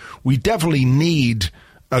we definitely need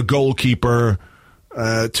a goalkeeper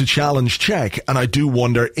to challenge Cech, and I do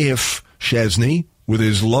wonder if Szczesny, with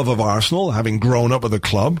his love of Arsenal, having grown up at the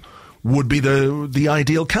club, would be the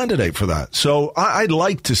ideal candidate for that. So I'd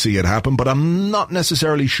like to see it happen, but I'm not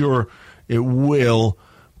necessarily sure it will.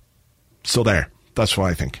 So that's what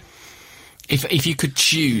I think. If you could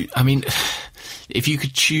choose, if you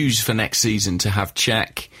could choose for next season to have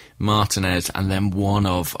Cech, Martinez, and then one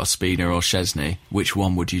of Ospina or Szczesny, which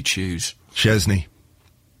one would you choose? Szczesny.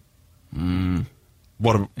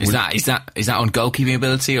 Is that on goalkeeping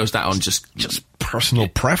ability, or is that on just personal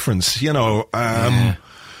preference? I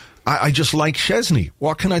just like Szczesny.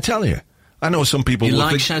 What can I tell you? I know some people will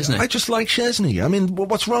think Szczesny. I just like Szczesny. I mean,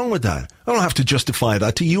 what's wrong with that? I don't have to justify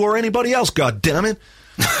that to you or anybody else. God damn it!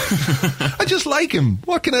 I just like him.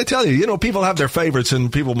 What can I tell you? People have their favourites,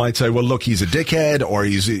 and people might say, "Well, look, he's a dickhead," or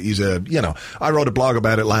he's a. I wrote a blog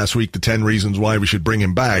about it last week, the 10 reasons why we should bring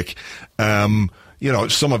him back.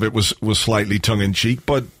 Some of it was slightly tongue-in-cheek,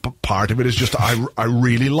 but part of it is just I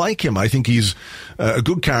really like him. I think he's a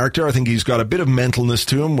good character. I think he's got a bit of mentalness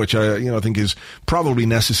to him, which I think is probably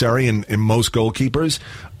necessary in most goalkeepers.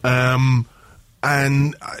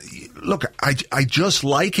 And look, I just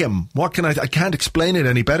like him. What can I can't explain it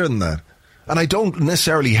any better than that. And I don't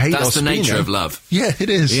necessarily hate Ospina. That's the nature of love. Yeah, it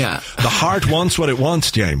is. Yeah. The heart wants what it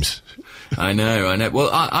wants, James. I know.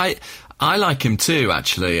 Well, I like him too,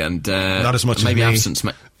 actually, and not as much maybe as me. absence.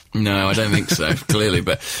 No, I don't think so. Clearly,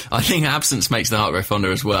 but I think absence makes the heart grow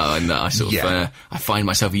fonder as well, and I sort of I find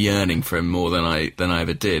myself yearning for him more than I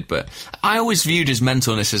ever did. But I always viewed his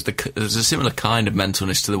mentalness as a similar kind of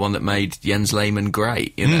mentalness to the one that made Jens Lehmann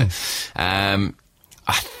great. The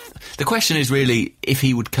question is really if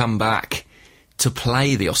he would come back to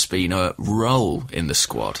play the Ospina role in the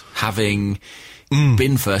squad, having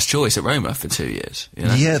been first choice at Roma for 2 years.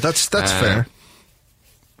 Yeah, that's fair.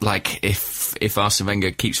 Like if Arsene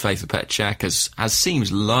Wenger keeps faith with Petr Cech, as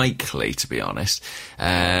seems likely, to be honest,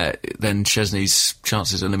 then Szczesny's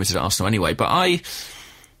chances are limited at Arsenal anyway. But I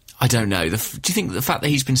don't know. Do you think the fact that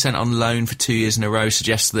he's been sent on loan for 2 years in a row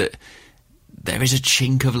suggests that there is a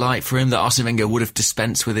chink of light for him, that Arsene Wenger would have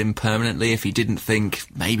dispensed with him permanently if he didn't think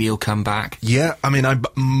maybe he'll come back? Yeah, I mean,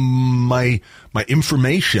 my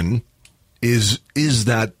information is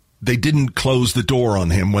that they didn't close the door on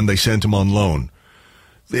him when they sent him on loan.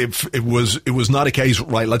 It was not a case,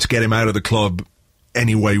 right, let's get him out of the club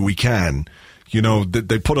any way we can.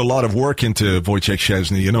 They put a lot of work into Wojciech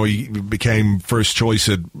Szczesny. He became first choice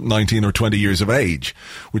at 19 or 20 years of age,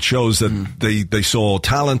 which shows that they saw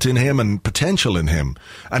talent in him and potential in him.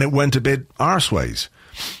 And it went a bit arseways.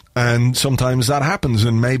 And sometimes that happens,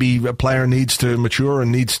 and maybe a player needs to mature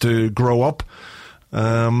and needs to grow up.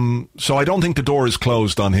 So I don't think the door is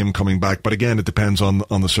closed on him coming back, but again, it depends on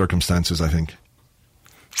the circumstances, I think.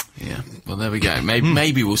 Yeah, well, there we go.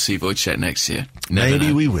 Maybe we'll see Wojciech next year.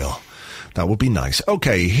 Maybe we will. That would be nice.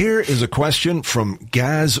 Okay, here is a question from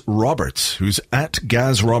Gaz Roberts, who's at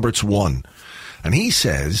Gaz Roberts 1. And he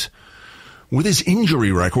says, with his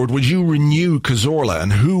injury record, would you renew Cazorla,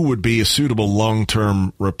 and who would be a suitable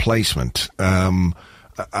long-term replacement?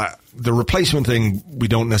 The replacement thing we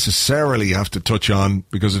don't necessarily have to touch on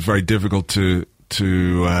because it's very difficult to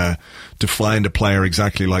find a player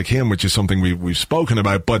exactly like him, which is something we've spoken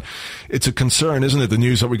about. But it's a concern, isn't it? The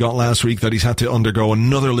news that we got last week that he's had to undergo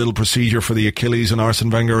another little procedure for the Achilles, and Arsene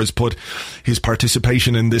Wenger has put his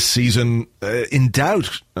participation in this season in doubt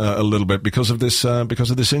a little bit because of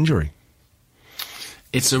this injury.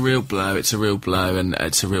 It's a real blow. It's a real blow, and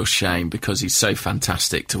it's a real shame because he's so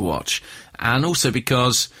fantastic to watch, and also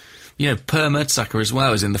because, you know, Per Mertesacker as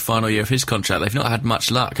well is in the final year of his contract. They've not had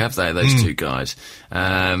much luck, have they, those two guys?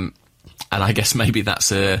 And I guess maybe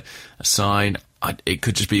that's a sign. It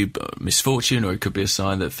could just be misfortune, or it could be a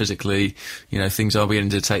sign that physically, you know, things are beginning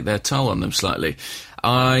to take their toll on them slightly.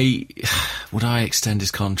 Would I extend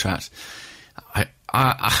his contract?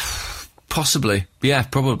 Possibly, yeah,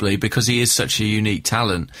 probably, because he is such a unique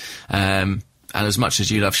talent. And as much as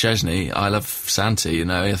you love Szczesny, I love Santi. You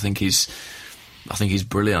know, I think he's brilliant. I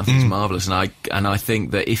think he's marvellous, and I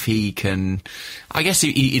think that if he can, I guess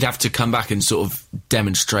he'd have to come back and sort of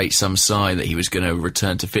demonstrate some sign that he was going to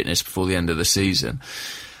return to fitness before the end of the season.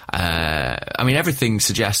 I mean, everything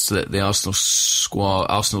suggests that the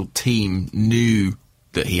Arsenal team knew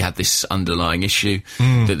that he had this underlying issue,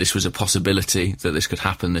 that this was a possibility, that this could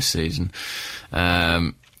happen this season.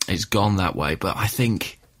 It's gone that way, but I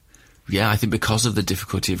think because of the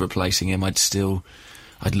difficulty of replacing him, I'd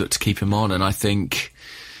look to keep him on, and I think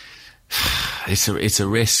it's a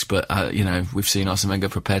risk, but you know, we've seen Arsene Wenger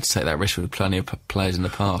prepared to take that risk with plenty of players in the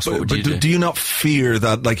past. What would you do? Do you not fear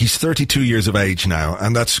that, like, he's 32 years of age now,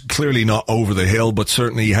 and that's clearly not over the hill, but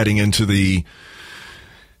certainly heading into the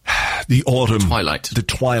autumn, the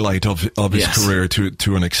twilight of his career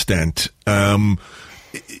to an extent.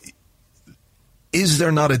 Is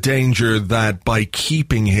there not a danger that by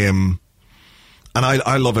keeping him, and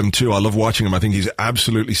I love him too, I love watching him, I think he's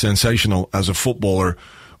absolutely sensational as a footballer,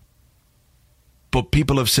 but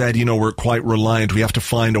people have said, you know, we're quite reliant, we have to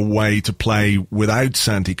find a way to play without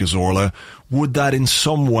Santi Cazorla. Would that in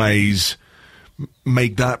some ways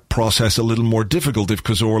make that process a little more difficult if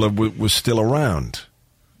Cazorla was still around?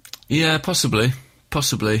 Yeah, possibly. There's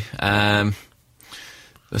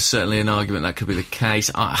certainly an argument that could be the case.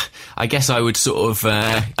 I guess I would sort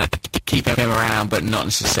of keep him around, but not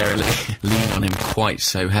necessarily lean on him quite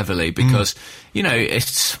so heavily, because you know,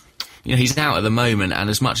 he's out at the moment, and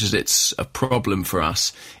as much as it's a problem for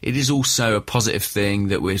us, it is also a positive thing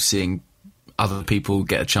that we're seeing other people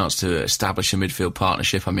get a chance to establish a midfield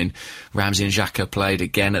partnership. I mean, Ramsey and Xhaka played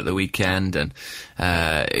again at the weekend, and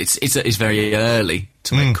it's very early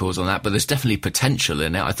to make calls on that, but there's definitely potential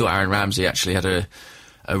in it. I thought Aaron Ramsey actually had a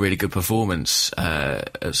really good performance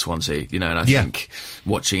at Swansea, you know, and I think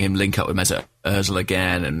watching him link up with Mesut Ozil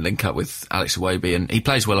again and link up with Alex Iwobi, and he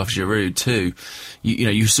plays well off Giroud too, you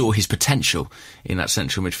know, you saw his potential in that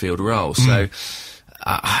central midfield role. So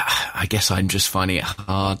I guess I'm just finding it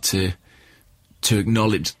hard to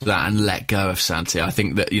acknowledge that and let go of Santi. I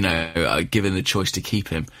think that, you know, given the choice to keep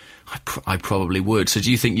him, I probably would. So do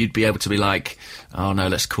you think you'd be able to be like, oh no,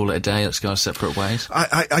 let's call it a day, let's go our separate ways?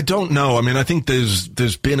 I don't know. I mean, I think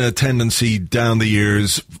there's been a tendency down the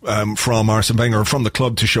years from Arsene Wenger, from the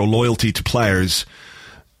club, to show loyalty to players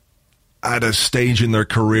at a stage in their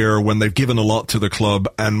career when they've given a lot to the club,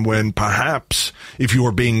 and when perhaps, if you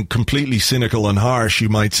were being completely cynical and harsh, you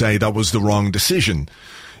might say that was the wrong decision,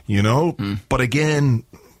 you know? But again,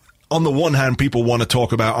 on the one hand, people want to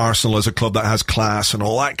talk about Arsenal as a club that has class and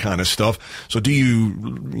all that kind of stuff. So do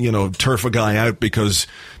you know, turf a guy out because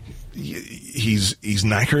he's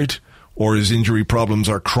knackered or his injury problems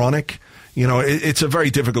are chronic? You know, it's a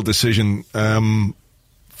very difficult decision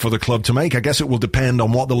for the club to make. I guess it will depend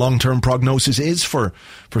on what the long-term prognosis is for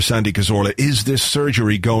Santi Cazorla. Is this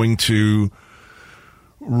surgery going to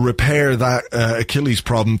repair that Achilles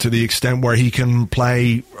problem to the extent where he can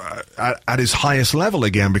play at his highest level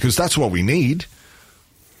again? Because that's what we need.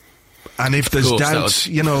 And if there's doubts,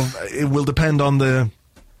 you know, it will depend on the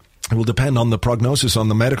prognosis, on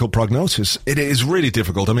the medical prognosis. It is really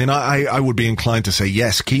difficult. I mean, I would be inclined to say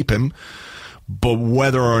yes, keep him, but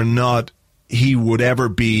whether or not he would ever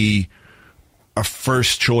be a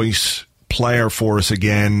first choice player for us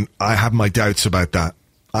again, I have my doubts about that.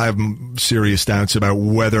 I have serious doubts about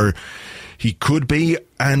whether he could be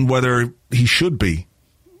and whether he should be.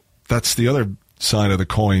 That's the other side of the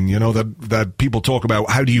coin, you know, that people talk about.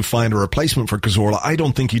 How do you find a replacement for Cazorla? I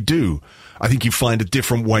don't think you do. I think you find a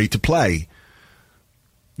different way to play.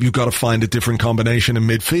 You've got to find a different combination in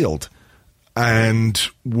midfield. And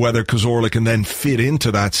whether Cazorla can then fit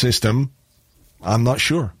into that system, I'm not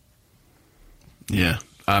sure. Yeah.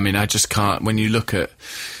 I mean, I just can't. When you look at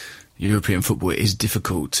European football, it is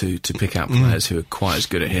difficult to pick out players who are quite as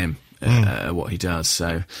good at him, at what he does.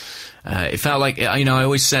 So it felt like, you know, I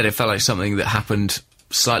always said it felt like something that happened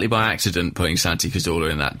slightly by accident, putting Santi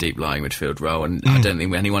Cazorla in that deep-lying midfield role, and I don't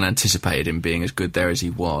think anyone anticipated him being as good there as he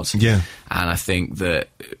was. Yeah, and I think that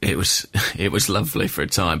it was lovely for a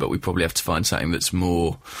time, but we probably have to find something that's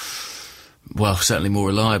more, well, certainly more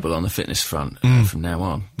reliable on the fitness front from now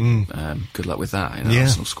on. Good luck with that in the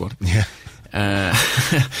Arsenal squad. Yeah.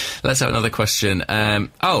 Let's have another question.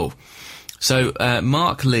 So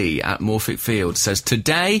Mark Lee at Morphic Field says,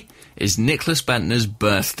 today is Nicholas Bentner's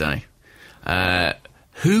birthday.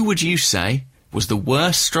 Who would you say was the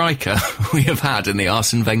worst striker we have had in the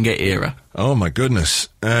Arsene Wenger era? Oh, my goodness.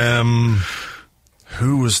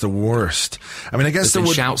 Who was the worst? I mean, I guess there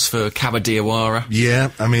were shouts for Kaba Diawara.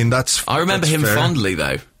 Yeah, I mean, I remember him fair. Fondly,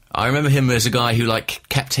 though. I remember him as a guy who, like,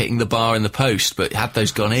 kept hitting the bar in the post, but had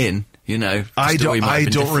those gone in, you know. I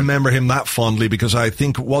don't remember him that fondly, because I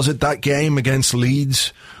think, was it that game against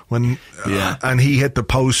Leeds when and he hit the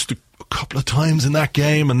post a couple of times in that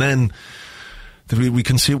game, and then we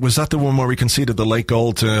conceded, was that the one where we conceded the late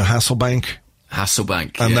goal to Hasselbank?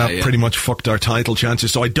 And that pretty much fucked our title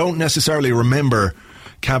chances. So I don't necessarily remember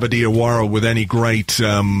Kaba Diawara with any great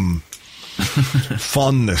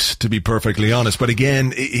fondness, to be perfectly honest. But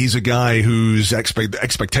again, he's a guy whose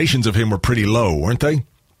expectations of him were pretty low, weren't they?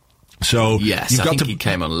 So yes, I think he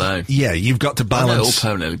came on loan. Yeah, you've got to balance. All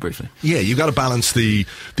permanently, briefly. Yeah, you've got to balance the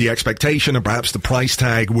expectation and perhaps the price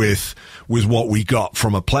tag with what we got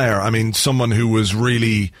from a player. I mean, someone who was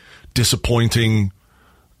really disappointing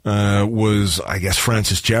was, I guess,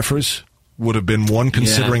 Francis Jeffers would have been one,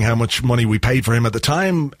 considering how much money we paid for him at the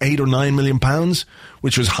time, £8 or £9 million,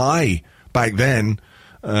 which was high back then,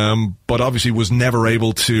 but obviously was never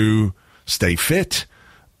able to stay fit.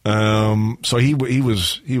 So he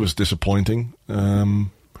was disappointing.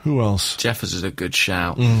 Who else? Jeffers is a good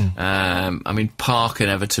shout. I mean, Park,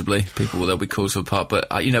 inevitably. There'll be calls for Park,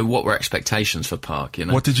 but you know, what were expectations for Park, you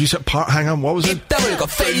know? What did you say? Park, hang on, what was it? Sorry,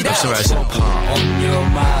 I said Park. On your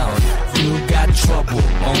mouth, you got trouble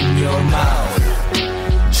on your mouth.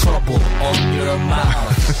 Trouble on your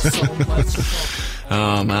mouth. So much trouble.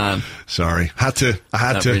 Oh, man. Sorry. I had to.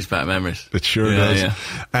 That brings back memories. It sure does.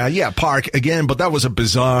 Yeah. Park, again, but that was a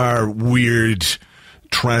bizarre, weird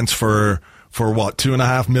transfer for what,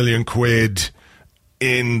 £2.5 million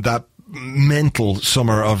in that mental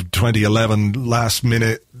summer of 2011, last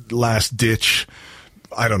minute, last ditch.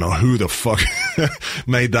 I don't know who the fuck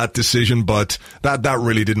made that decision, but that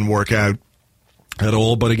really didn't work out at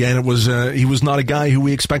all. But again, it was he was not a guy who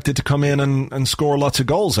we expected to come in and score lots of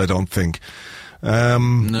goals, I don't think.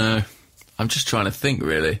 No, I'm just trying to think,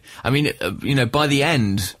 really. I mean, you know, by the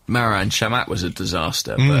end, Marouane Chamakh was a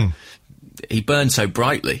disaster, but he burned so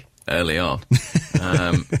brightly early on.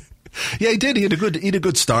 Yeah, he did. He had a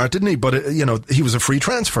good start, didn't he? But you know, he was a free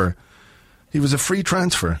transfer.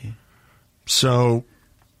 So,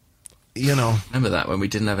 you know, remember that when we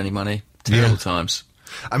didn't have any money? Terrible times.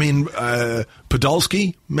 I mean,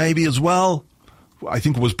 Podolski maybe as well. I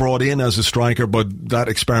think was brought in as a striker, but that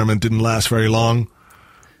experiment didn't last very long.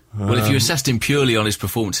 Well, if you assessed him purely on his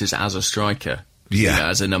performances as a striker, you know,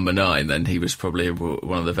 as a number 9, then he was probably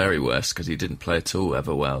one of the very worst, because he didn't play at all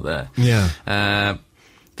ever well there. Yeah.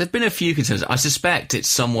 There've been a few contenders. I suspect it's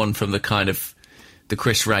someone from the kind of the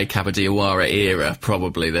Chris Ray, Kaba Diawara era,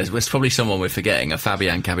 probably. There's probably someone we're forgetting, a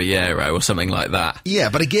Fabian Caballero or something like that. Yeah,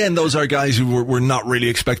 but again, those are guys who were not really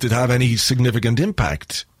expected to have any significant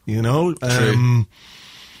impact. You know, True.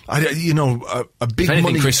 A big if anything,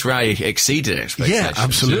 money. Chris Ray exceeded expectations. Yeah,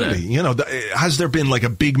 absolutely. You know, has there been like a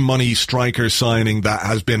big money striker signing that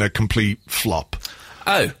has been a complete flop?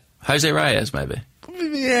 Oh, Jose Reyes, maybe.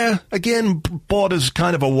 Yeah, again, bought as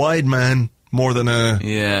kind of a wide man more than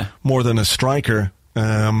a striker.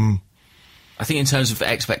 I think in terms of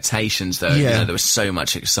expectations, though, you know, there was so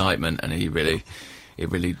much excitement, and it really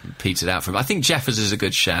petered out for him. I think Jeffers is a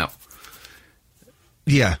good shout.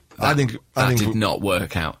 Yeah, I think did not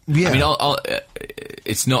work out. Yeah. I mean,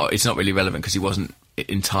 it's not really relevant because he wasn't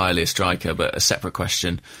entirely a striker. But a separate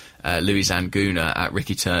question: Louis Zanguna at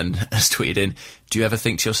Ricky Turn has tweeted in: do you ever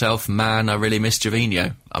think to yourself, "Man, I really miss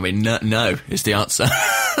Gervinho"? I mean, no is the answer.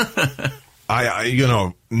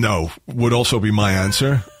 No, would also be my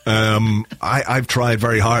answer. I've tried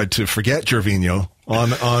very hard to forget Gervinho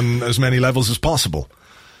on as many levels as possible.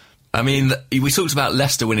 I mean, we talked about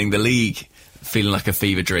Leicester winning the league feeling like a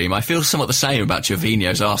fever dream. I feel somewhat the same about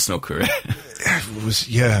Gervinho's Arsenal career. It was,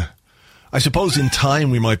 yeah. I suppose in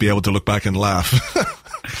time we might be able to look back and laugh.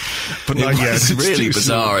 But not yet. It was really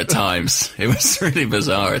bizarre at times. It was really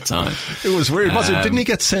bizarre at times. It was weird. Didn't he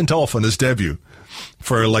get sent off on his debut?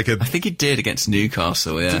 For I think he did against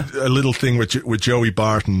Newcastle, yeah. A little thing with Joey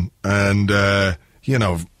Barton, and I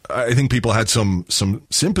think people had some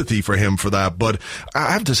sympathy for him for that, but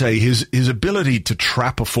I have to say his ability to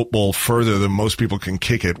trap a football further than most people can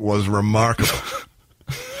kick it was remarkable.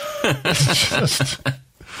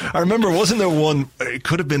 I remember, wasn't there one? It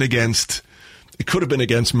could have been against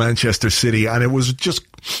Manchester City, and it was just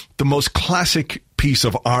the most classic piece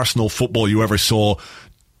of Arsenal football you ever saw.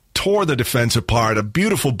 Tore the defence apart, a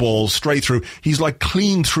beautiful ball straight through. He's like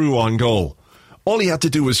clean through on goal. All he had to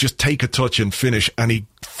do was just take a touch and finish, and he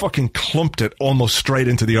fucking clumped it almost straight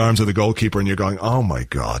into the arms of the goalkeeper, and you're going, oh my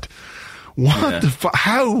God. What the fuck?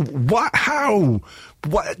 How? What? How?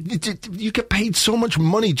 What? You get paid so much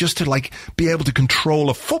money just to be able to control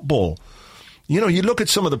a football. You look at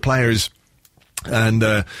some of the players, and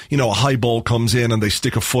a high ball comes in and they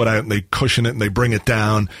stick a foot out and they cushion it and they bring it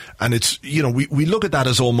down, and it's we look at that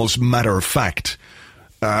as almost matter of fact.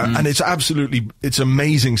 And it's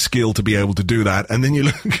amazing skill to be able to do that. And then you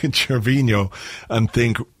look at Gervinho and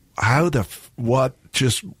think,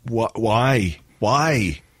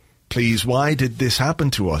 why? Please, why did this happen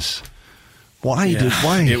to us? Why?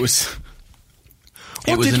 It was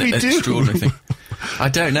an extraordinary thing. I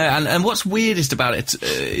don't know. And what's weirdest about it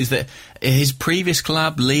is that his previous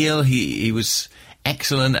club, Lille, he was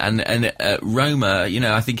excellent. And at Roma,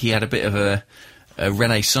 I think he had a bit of a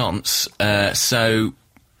renaissance. So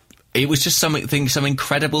it was just some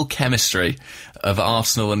incredible chemistry of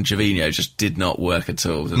Arsenal and Gervinho just did not work at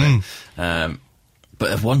all, didn't it? But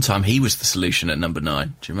at one time, he was the solution at number 9.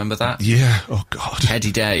 Do you remember that? Yeah. Oh, God.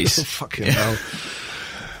 Heady days. Oh, fucking hell.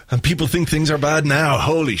 And people think things are bad now.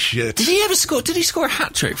 Holy shit. Did he ever score? Did he score a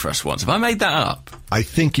hat-trick for us once? Have I made that up? I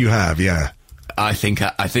think you have, yeah. I think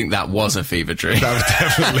that was a fever dream. That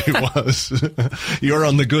definitely was. You were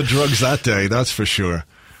on the good drugs that day, that's for sure.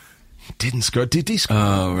 Didn't score. Did he score?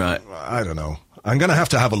 Oh, right. I don't know. I'm going to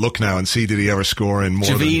have a look now and see did he ever score in more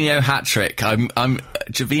Gervinho hat-trick. I'm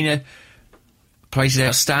Gervinho praises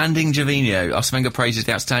outstanding Gervinho. Arsene Wenger praises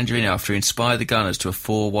the outstanding Gervinho after he inspired the Gunners to a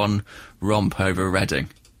 4-1 romp over Reading.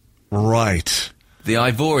 Right. The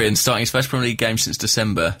Ivorian starting his first Premier League game since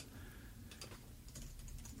December.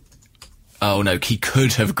 Oh no, he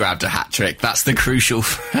could have grabbed a hat-trick. That's the crucial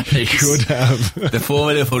phrase. He could have. The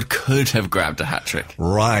former Liverpool could have grabbed a hat-trick.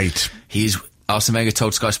 Right. Arsene Wenger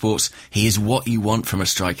told Sky Sports, he is what you want from a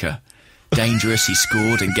striker. Dangerous, he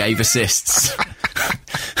scored and gave assists.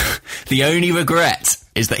 The only regret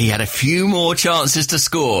is that he had a few more chances to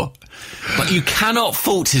score. But you cannot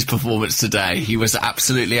fault his performance today. He was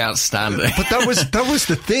absolutely outstanding. But that was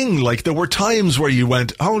the thing. There were times where you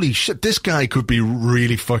went, holy shit, this guy could be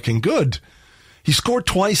really fucking good. He scored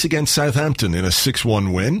twice against Southampton in a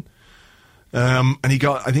 6-1 win. And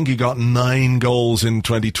I think he got 9 goals in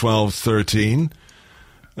 2012-13.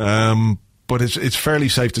 But it's fairly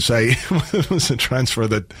safe to say it was a transfer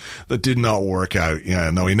that did not work out. Yeah,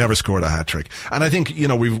 no, he never scored a hat-trick. And I think,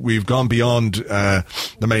 we've gone beyond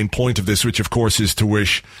the main point of this, which of course is to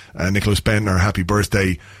wish Nicholas Bentner happy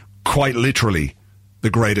birthday, quite literally the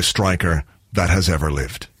greatest striker that has ever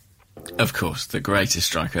lived. Of course, the greatest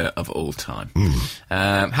striker of all time.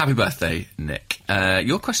 Happy birthday, Nick.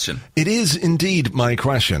 Your question? It is indeed my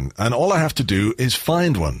question, and all I have to do is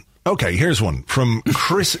find one. Okay, here's one from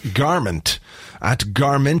Chris Garment at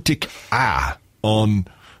Garmentic on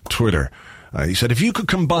Twitter. He said, if you could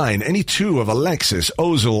combine any two of Alexis,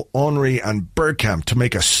 Ozil, Henry and Bergkamp to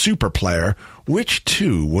make a super player, which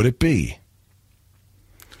two would it be?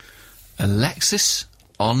 Alexis,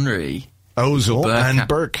 Henry, Ozil and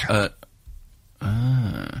Bergkamp.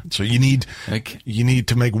 So you need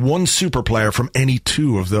to make one super player from any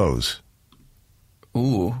two of those.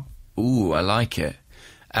 Ooh, I like it.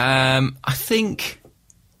 I think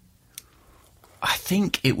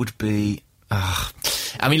it would be.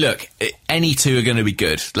 I mean, look, any two are going to be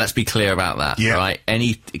good. Let's be clear about that, right?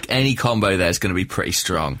 Any combo there is going to be pretty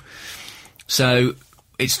strong. So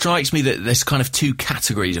it strikes me that there's kind of two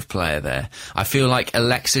categories of player there. I feel like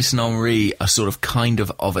Alexis and Henry are sort of kind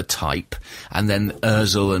of a type, and then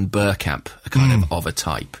Ozil and Bergkamp are kind of a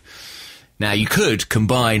type. Now, you could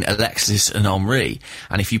combine Alexis and Henry,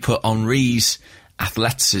 and if you put Henry's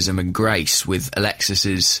athleticism and grace with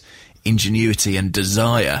Alexis's ingenuity and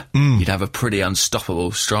desire, you'd have a pretty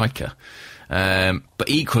unstoppable striker. But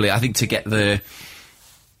equally, I think to get the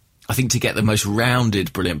most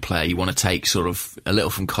rounded, brilliant player, you want to take sort of a little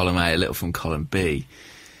from column A, a little from column B.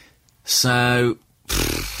 So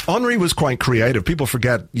Henry was quite creative. People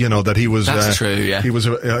forget, that he was. That's true. Yeah, he was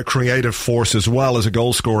a creative force as well as a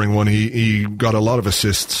goal-scoring one. He got a lot of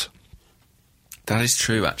assists. That is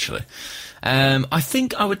true, actually. I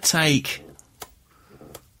think I would take.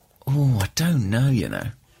 Oh, I don't know.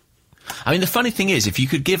 I mean, the funny thing is, if you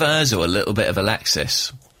could give Ozil a little bit of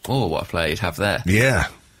Alexis, what a player you'd have there. Yeah.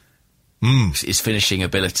 His finishing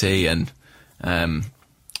ability and kind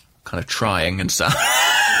of trying and stuff.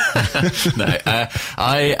 No,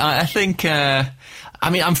 I think. I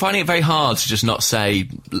mean, I'm finding it very hard to just not say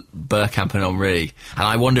Bergkamp and Henry, and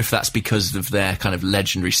I wonder if that's because of their kind of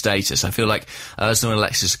legendary status. I feel like Ozil and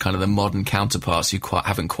Alexis are kind of the modern counterparts who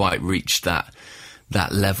haven't quite reached that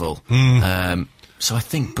level. So I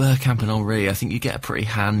think Bergkamp and Henry, I think you get a pretty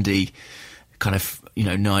handy kind of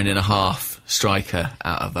 9.5 striker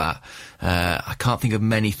out of that. I can't think of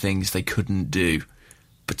many things they couldn't do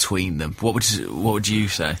between them. What would you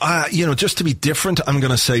say? Just to be different, I'm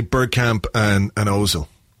going to say Bergkamp and Ozil.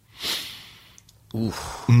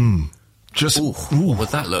 What would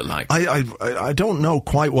that look like? I don't know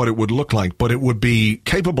quite what it would look like, but it would be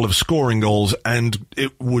capable of scoring goals, and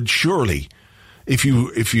it would surely, if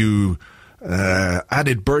you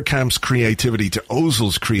added Bergkamp's creativity to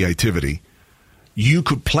Ozil's creativity, you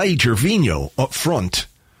could play Gervinho up front,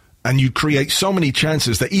 and you'd create so many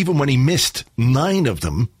chances that even when he missed 9 of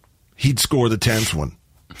them, he'd score the 10th one.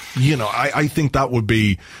 I think that would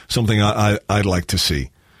be something I'd like to see.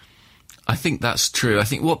 I think that's true. I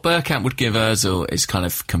think what Bergkamp would give Ozil is kind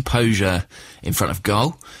of composure in front of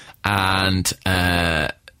goal and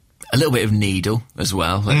a little bit of needle as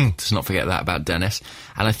well. Let's not forget that about Dennis.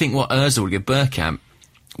 And I think what Ozil would give Bergkamp,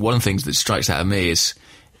 one of the things that strikes out at me is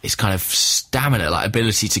kind of stamina, like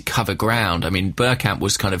ability to cover ground. I mean, Bergkamp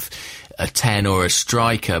was kind of a 10 or a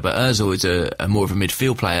striker, but Ozil is a more of a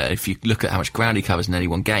midfield player. If you look at how much ground he covers in any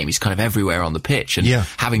one game, he's kind of everywhere on the pitch. And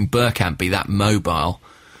having Bergkamp be that mobile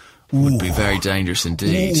would be very dangerous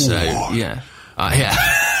indeed. So, yeah.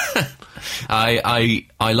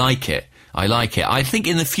 I like it. I think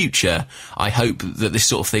in the future, I hope that this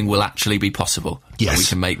sort of thing will actually be possible. Yes. That we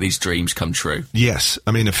can make these dreams come true. Yes.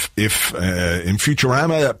 I mean, if in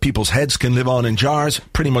Futurama people's heads can live on in jars,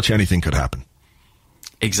 pretty much anything could happen.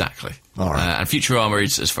 Exactly. All right. And Futurama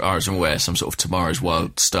is, as far as I'm aware, some sort of Tomorrow's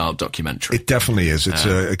World style documentary. It definitely is. It's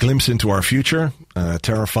a glimpse into our future,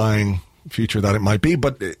 terrifying future that it might be,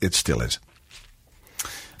 but it still is.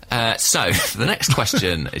 So the next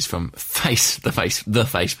question is from the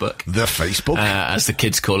Facebook, as the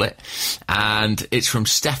kids call it, and it's from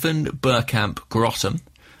Stefan Bergkamp Grottam.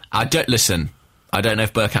 I don't know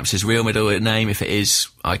if Bergkamp's his real middle name. If it is,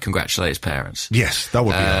 I congratulate his parents. Yes, that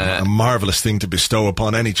would be a marvellous thing to bestow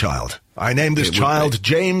upon any child. I named this child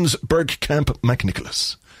James Bergkamp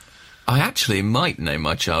McNicholas. I actually might name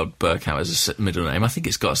my child Bergkamp as a middle name. I think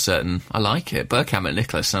it's got a certain. I like it. Bergkamp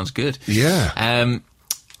McNicholas sounds good. Yeah.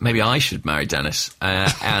 Maybe I should marry Dennis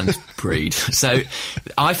and breed. So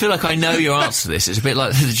I feel like I know your answer to this. It's a bit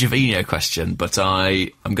like the Gervinho question, but I'm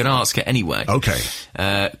going to ask it anyway. Okay.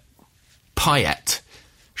 Payet,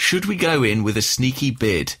 should we go in with a sneaky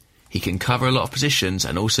bid? He can cover a lot of positions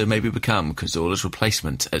and also maybe become Cazorla's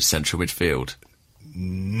replacement at central midfield.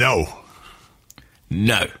 No.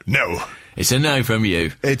 It's a no from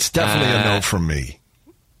you. It's definitely a no from me.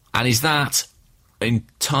 And is that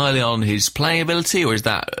entirely on his playing ability, or is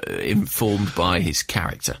that informed by his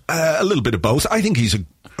character? A little bit of both. I think he's a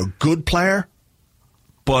good player,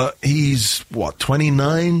 but he's,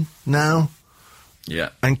 29 now? Yeah.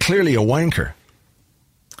 And clearly a wanker.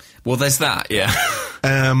 Well, there's that, yeah.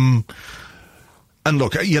 And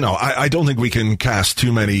look, I don't think we can cast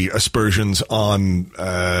too many aspersions on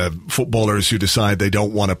footballers who decide they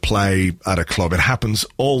don't want to play at a club. It happens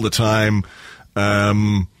all the time.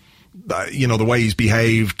 The way he's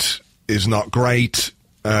behaved is not great,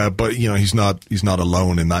 but he's not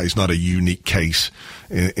alone in that. He's not a unique case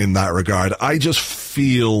in that regard. I just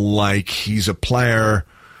feel like he's a player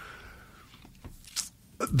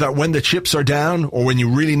that when the chips are down or when you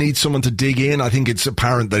really need someone to dig in, I think it's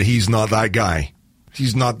apparent that he's not that guy.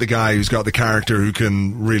 He's not the guy who's got the character who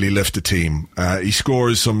can really lift a team. He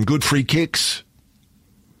scores some good free kicks,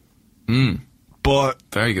 but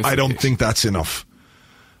very good. I don't think that's enough.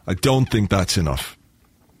 I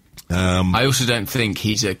also don't think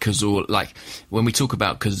he's a Cazorla. Like, when we talk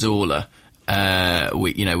about Cazorla,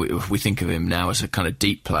 we think of him now as a kind of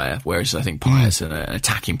deep player, whereas I think Payet's an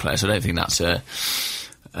attacking player. So I don't think that's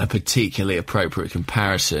a particularly appropriate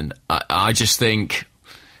comparison. I just think,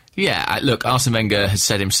 look, Arsene Wenger has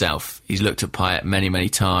said himself, he's looked at Payet many, many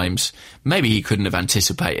times. Maybe he couldn't have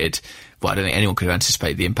anticipated, I don't think anyone could have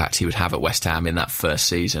anticipated the impact he would have at West Ham in that first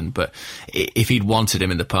season. But if he'd wanted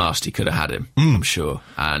him in the past, he could have had him, I'm sure.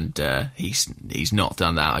 And he's not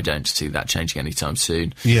done that. I don't see that changing anytime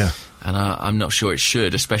soon. Yeah. And I'm not sure it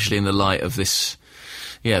should, especially in the light of this,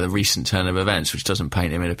 the recent turn of events, which doesn't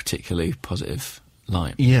paint him in a particularly positive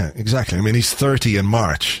light. Yeah, exactly. I mean, he's 30 in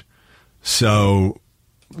March. So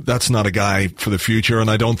that's not a guy for the future.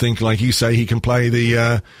 And I don't think, like you say, he can play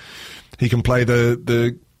the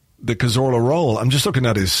Cazorla role. I'm just looking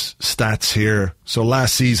at his stats here. So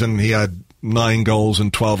last season he had 9 goals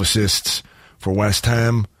and 12 assists for West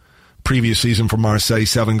Ham. Previous season for Marseille,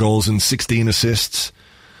 7 goals and 16 assists.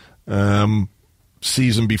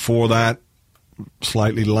 Season before that,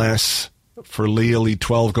 slightly less. For Lille, he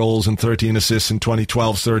 12 goals and 13 assists in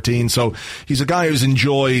 2012-13. So he's a guy who's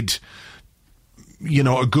enjoyed,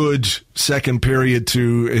 a good second period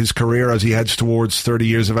to his career as he heads towards 30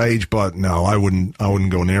 years of age. But no, I wouldn't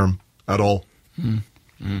go near him at all.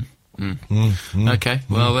 Okay,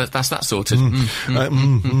 well, that's that sorted.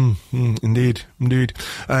 Indeed.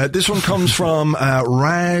 This one comes from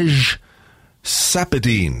Raj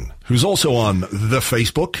Sapidine, who's also on the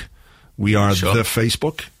Facebook. We are the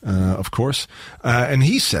Facebook, of course. And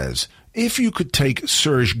he says, if you could take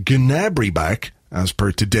Serge Gnabry back, as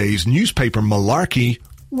per today's newspaper malarkey,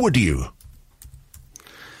 would you?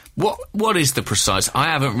 What is the precise? I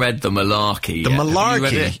haven't read the malarkey. The yet.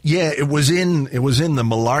 malarkey, it was in the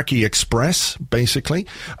Malarkey Express, basically.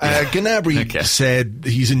 Gnabry said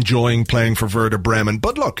he's enjoying playing for Werder Bremen.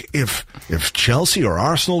 But look, if Chelsea or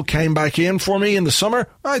Arsenal came back in for me in the summer,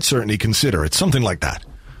 I'd certainly consider it. Something like that.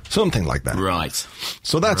 Right.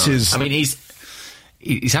 So that's his. I mean,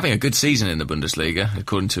 he's having a good season in the Bundesliga,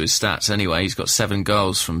 according to his stats. Anyway, he's got 7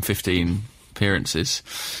 goals from 15 appearances.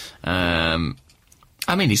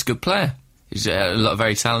 I mean, he's a good player. He's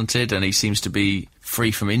very talented, and he seems to be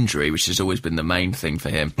free from injury, which has always been the main thing for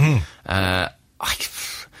him. The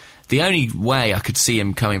only way I could see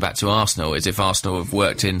him coming back to Arsenal is if Arsenal have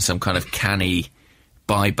worked in some kind of canny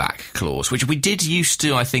buyback clause, which we did used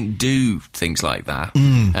to, I think, do things like that.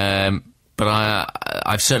 But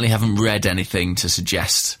I certainly haven't read anything to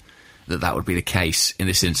suggest that would be the case in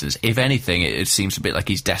this instance. If anything, it seems a bit like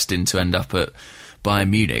he's destined to end up at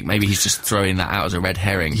Bayern Munich. Maybe he's just throwing that out as a red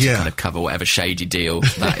herring to kind of cover whatever shady deal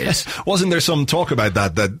that is. Wasn't there some talk about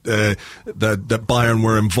that Bayern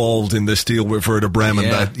were involved in this deal with Werder Bremen?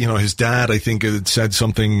 Yeah. That his dad, I think, had said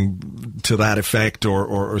something to that effect,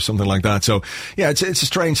 or something like that. So it's a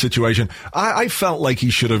strange situation. I felt like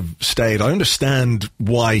he should have stayed. I understand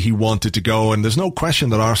why he wanted to go, and there's no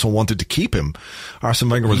question that Arsenal wanted to keep him. Arsene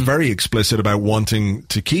Wenger was very explicit about wanting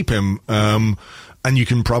to keep him. And you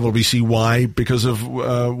can probably see why, because of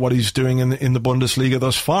what he's doing in the Bundesliga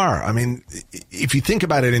thus far. I mean, if you think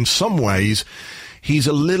about it in some ways, he's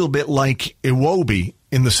a little bit like Iwobi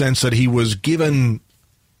in the sense that he was given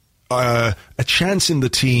a chance in the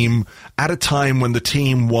team at a time when the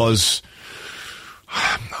team was,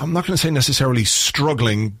 I'm not going to say necessarily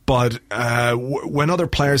struggling, but when other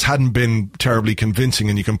players hadn't been terribly convincing,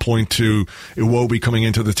 and you can point to Iwobi coming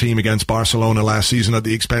into the team against Barcelona last season at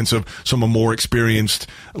the expense of someone more experienced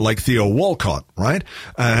like Theo Walcott, right?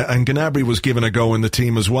 And Gnabry was given a go in the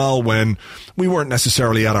team as well when we weren't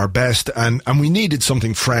necessarily at our best, and we needed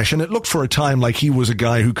something fresh, and it looked for a time like he was a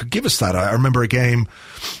guy who could give us that. I remember a game,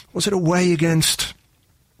 was it away against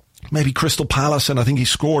maybe Crystal Palace, and I think he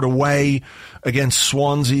scored away against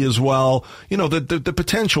Swansea as well. The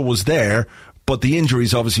potential was there, but the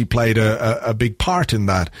injuries obviously played a big part in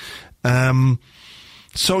that. I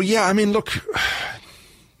mean, look,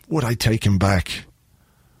 would I take him back?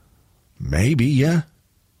 Maybe, yeah.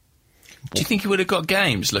 Do you think he would have got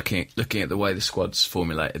games looking at the way the squad's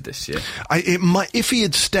formulated this year? If he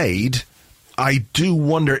had stayed, I do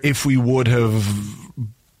wonder if we would have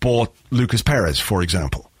bought Lucas Perez, for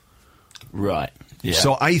example. Right. Yeah.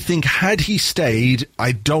 So I think had he stayed,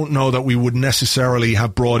 I don't know that we would necessarily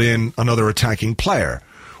have brought in another attacking player,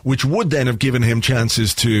 which would then have given him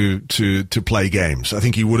chances to play games. I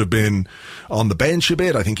think he would have been on the bench a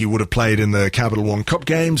bit. I think he would have played in the Capital One Cup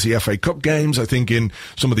games, the FA Cup games. I think in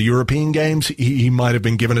some of the European games, he might have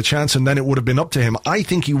been given a chance, and then it would have been up to him. I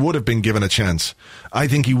think he would have been given a chance. I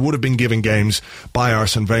think he would have been given games by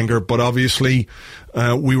Arsene Wenger, but obviously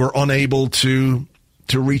we were unable to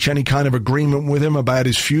reach any kind of agreement with him about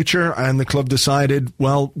his future, and the club decided,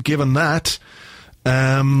 well, given that,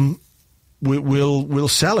 we'll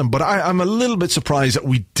sell him. But I'm a little bit surprised that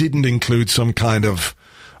we didn't include some kind of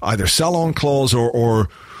either sell-on clause or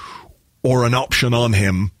an option on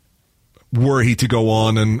him were he to go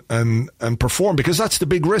on and perform, because that's the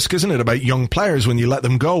big risk, isn't it, about young players when you let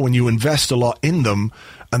them go, when you invest a lot in them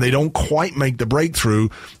and they don't quite make the breakthrough.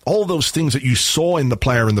 All those things that you saw in the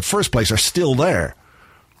player in the first place are still there.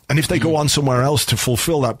 And if they go on somewhere else to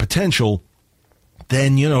fulfill that potential,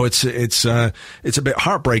 then, you know, it's a bit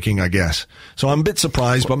heartbreaking, I guess. So I'm a bit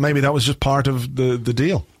surprised, but maybe that was just part of the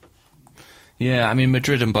deal. Yeah, I mean,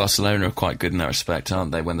 Madrid and Barcelona are quite good in that respect,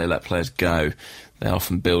 aren't they? When they let players go, they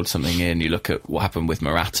often build something in. You look at what happened with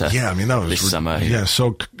Morata. Yeah, I mean, that was this summer. Yeah,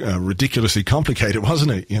 so ridiculously complicated,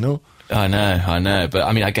 wasn't it? You know. I know, but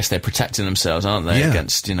I mean, I guess they're protecting themselves, aren't they,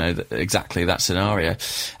 against, you know, exactly that scenario.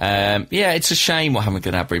 Yeah, it's a shame what happened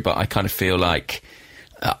with Gnabry, but I kind of feel like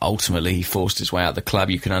ultimately he forced his way out of the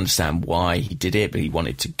club. You can understand why he did it, but he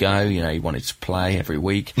wanted to go. You know, he wanted to play every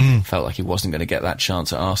week. Felt like he wasn't going to get that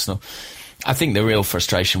chance at Arsenal. I think the real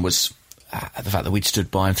frustration was the fact that we'd stood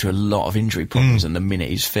by him through a lot of injury problems, and the minute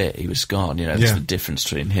he's fit, he was gone. You know, that's the difference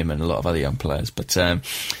between him and a lot of other young players. But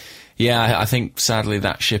yeah, I think sadly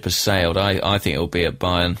that ship has sailed. I think it'll be at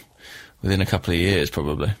Bayern within a couple of years,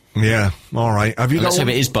 probably. Yeah, all right. Have you Let's hope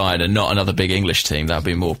it is Bayern and not another big English team. That'd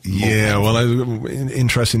be more. Yeah, well,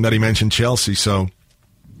 interesting that he mentioned Chelsea. So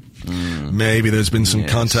maybe there's been some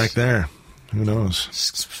contact there. Who knows?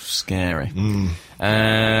 Scary.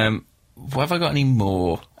 Have I got any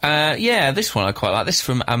more? Yeah, this one I quite like. This is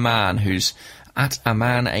from Aman, who's at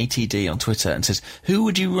AmanATD on Twitter, and says, who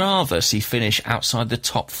would you rather see finish outside the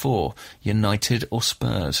top 4, United or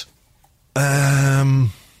Spurs?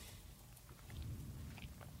 That's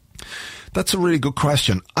a really good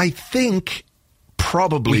question. I think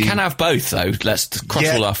probably... We can have both, though. Let's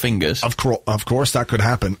cross all our fingers. Of course, that could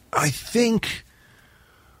happen. I think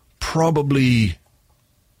probably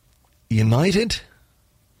United...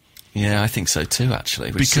 Yeah, I think so too,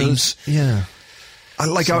 actually. Because,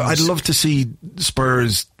 I'd love to see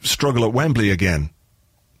Spurs struggle at Wembley again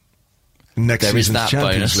next season's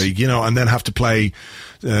Champions League, you know, and then have to play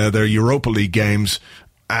their Europa League games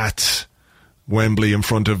at Wembley in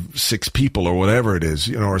front of 6 people or whatever it is,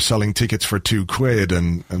 you know, or selling tickets for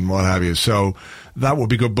 £2 and what have you. So that would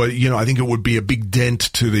be good. But, you know, I think it would be a big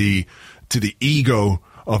dent to the ego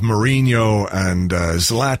of Mourinho and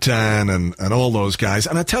Zlatan and all those guys.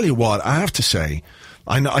 And I tell you what, I have to say,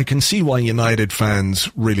 I can see why United fans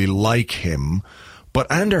really like him,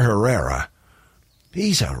 but Ander Herrera,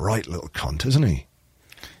 he's a right little cunt, isn't he?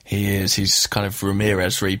 He is. He's kind of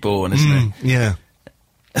Ramirez reborn, isn't he? Yeah.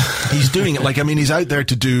 He's doing it he's out there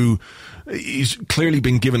to do... He's clearly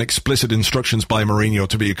been given explicit instructions by Mourinho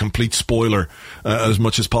to be a complete spoiler as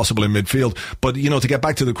much as possible in midfield. But, you know, to get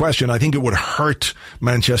back to the question, I think it would hurt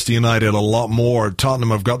Manchester United a lot more.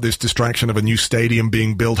 Tottenham have got this distraction of a new stadium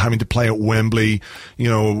being built, having to play at Wembley, you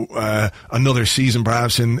know, another season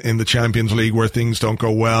perhaps in the Champions League where things don't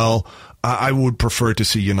go well. I would prefer to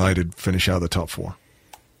see United finish out of the top 4.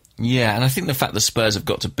 Yeah, and I think the fact that Spurs have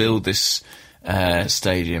got to build this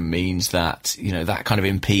stadium means that, you know, that kind of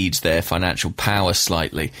impedes their financial power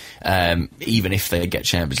slightly, even if they get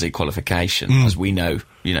Champions League qualification, as we know,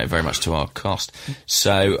 you know, very much to our cost.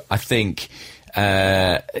 So I think,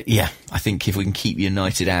 I think if we can keep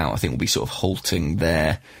United out, I think we'll be sort of halting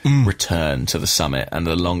their return to the summit, and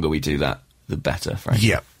the longer we do that, the better,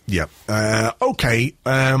 frankly. Yeah. Okay.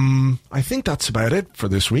 I think that's about it for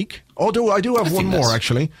this week. Although I do have one more,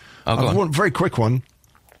 actually. I have one very quick one.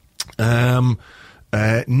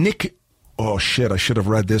 Nick, oh shit, I should have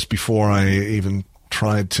read this before I even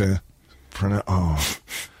tried to pronounce, oh,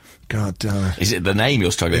 god damn it. Is it the name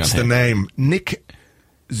you're struggling on? It's the name. Nick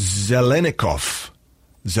Zeleznikov.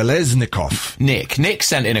 Nick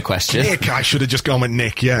sent in a question. Nick, I should have just gone with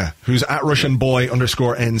Nick, yeah. Who's at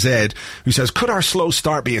RussianBoy_NZ, who says, could our slow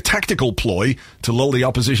start be a tactical ploy to lull the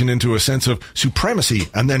opposition into a sense of supremacy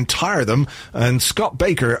and then tire them? And Scott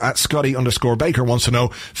Baker at Scotty_Baker wants to know,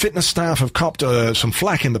 fitness staff have copped some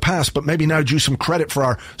flack in the past, but maybe now due some credit for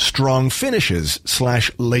our strong finishes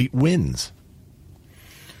 / late wins.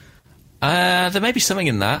 There may be something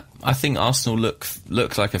in that. I think Arsenal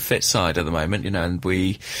look like a fit side at the moment, you know, and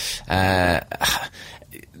we the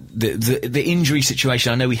injury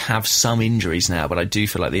situation. I know we have some injuries now, but I do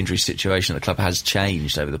feel like the injury situation at the club has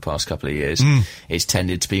changed over the past couple of years. It's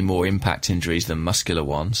tended to be more impact injuries than muscular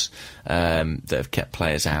ones that have kept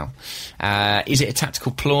players out. Is it a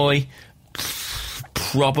tactical ploy?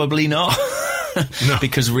 Probably not. No.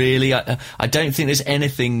 Because really, I don't think there's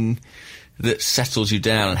anything that settles you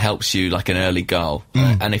down and helps you like an early goal.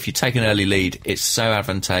 And if you take an early lead, it's so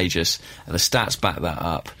advantageous. And the stats back that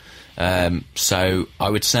up. So I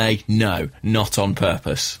would say no, not on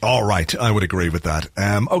purpose. All right, I would agree with that.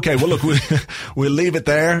 Okay, well, look, we'll leave it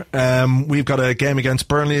there. We've got a game against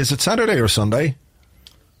Burnley. Is it Saturday or Sunday?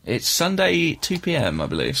 It's Sunday, 2 p.m, I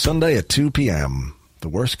believe. Sunday at 2 p.m. The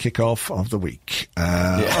worst kickoff of the week.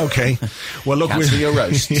 Okay. Well, look, cancel your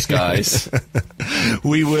roasts, guys.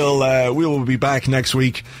 we will be back next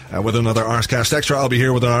week with another Arsecast Extra. I'll be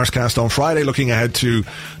here with an Arsecast on Friday, looking ahead to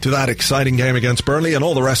that exciting game against Burnley and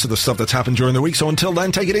all the rest of the stuff that's happened during the week. So until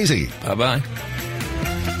then, take it easy. Bye-bye.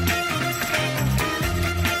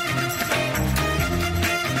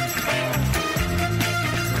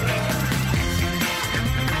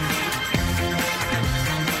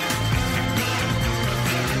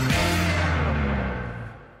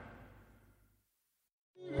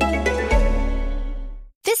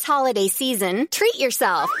 This holiday season, treat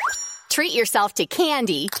yourself. Treat yourself to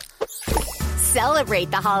candy. Celebrate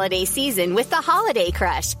the holiday season with the Holiday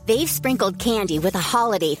Crush. They've sprinkled candy with a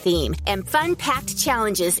holiday theme and fun-packed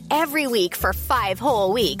challenges every week for 5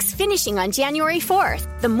 whole weeks, finishing on January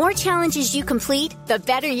 4th. The more challenges you complete, the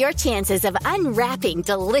better your chances of unwrapping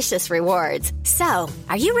delicious rewards. So,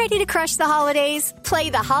 are you ready to crush the holidays? Play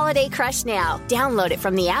the Holiday Crush now. Download it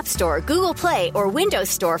from the App Store, Google Play, or Windows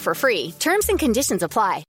Store for free. Terms and conditions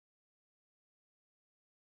apply.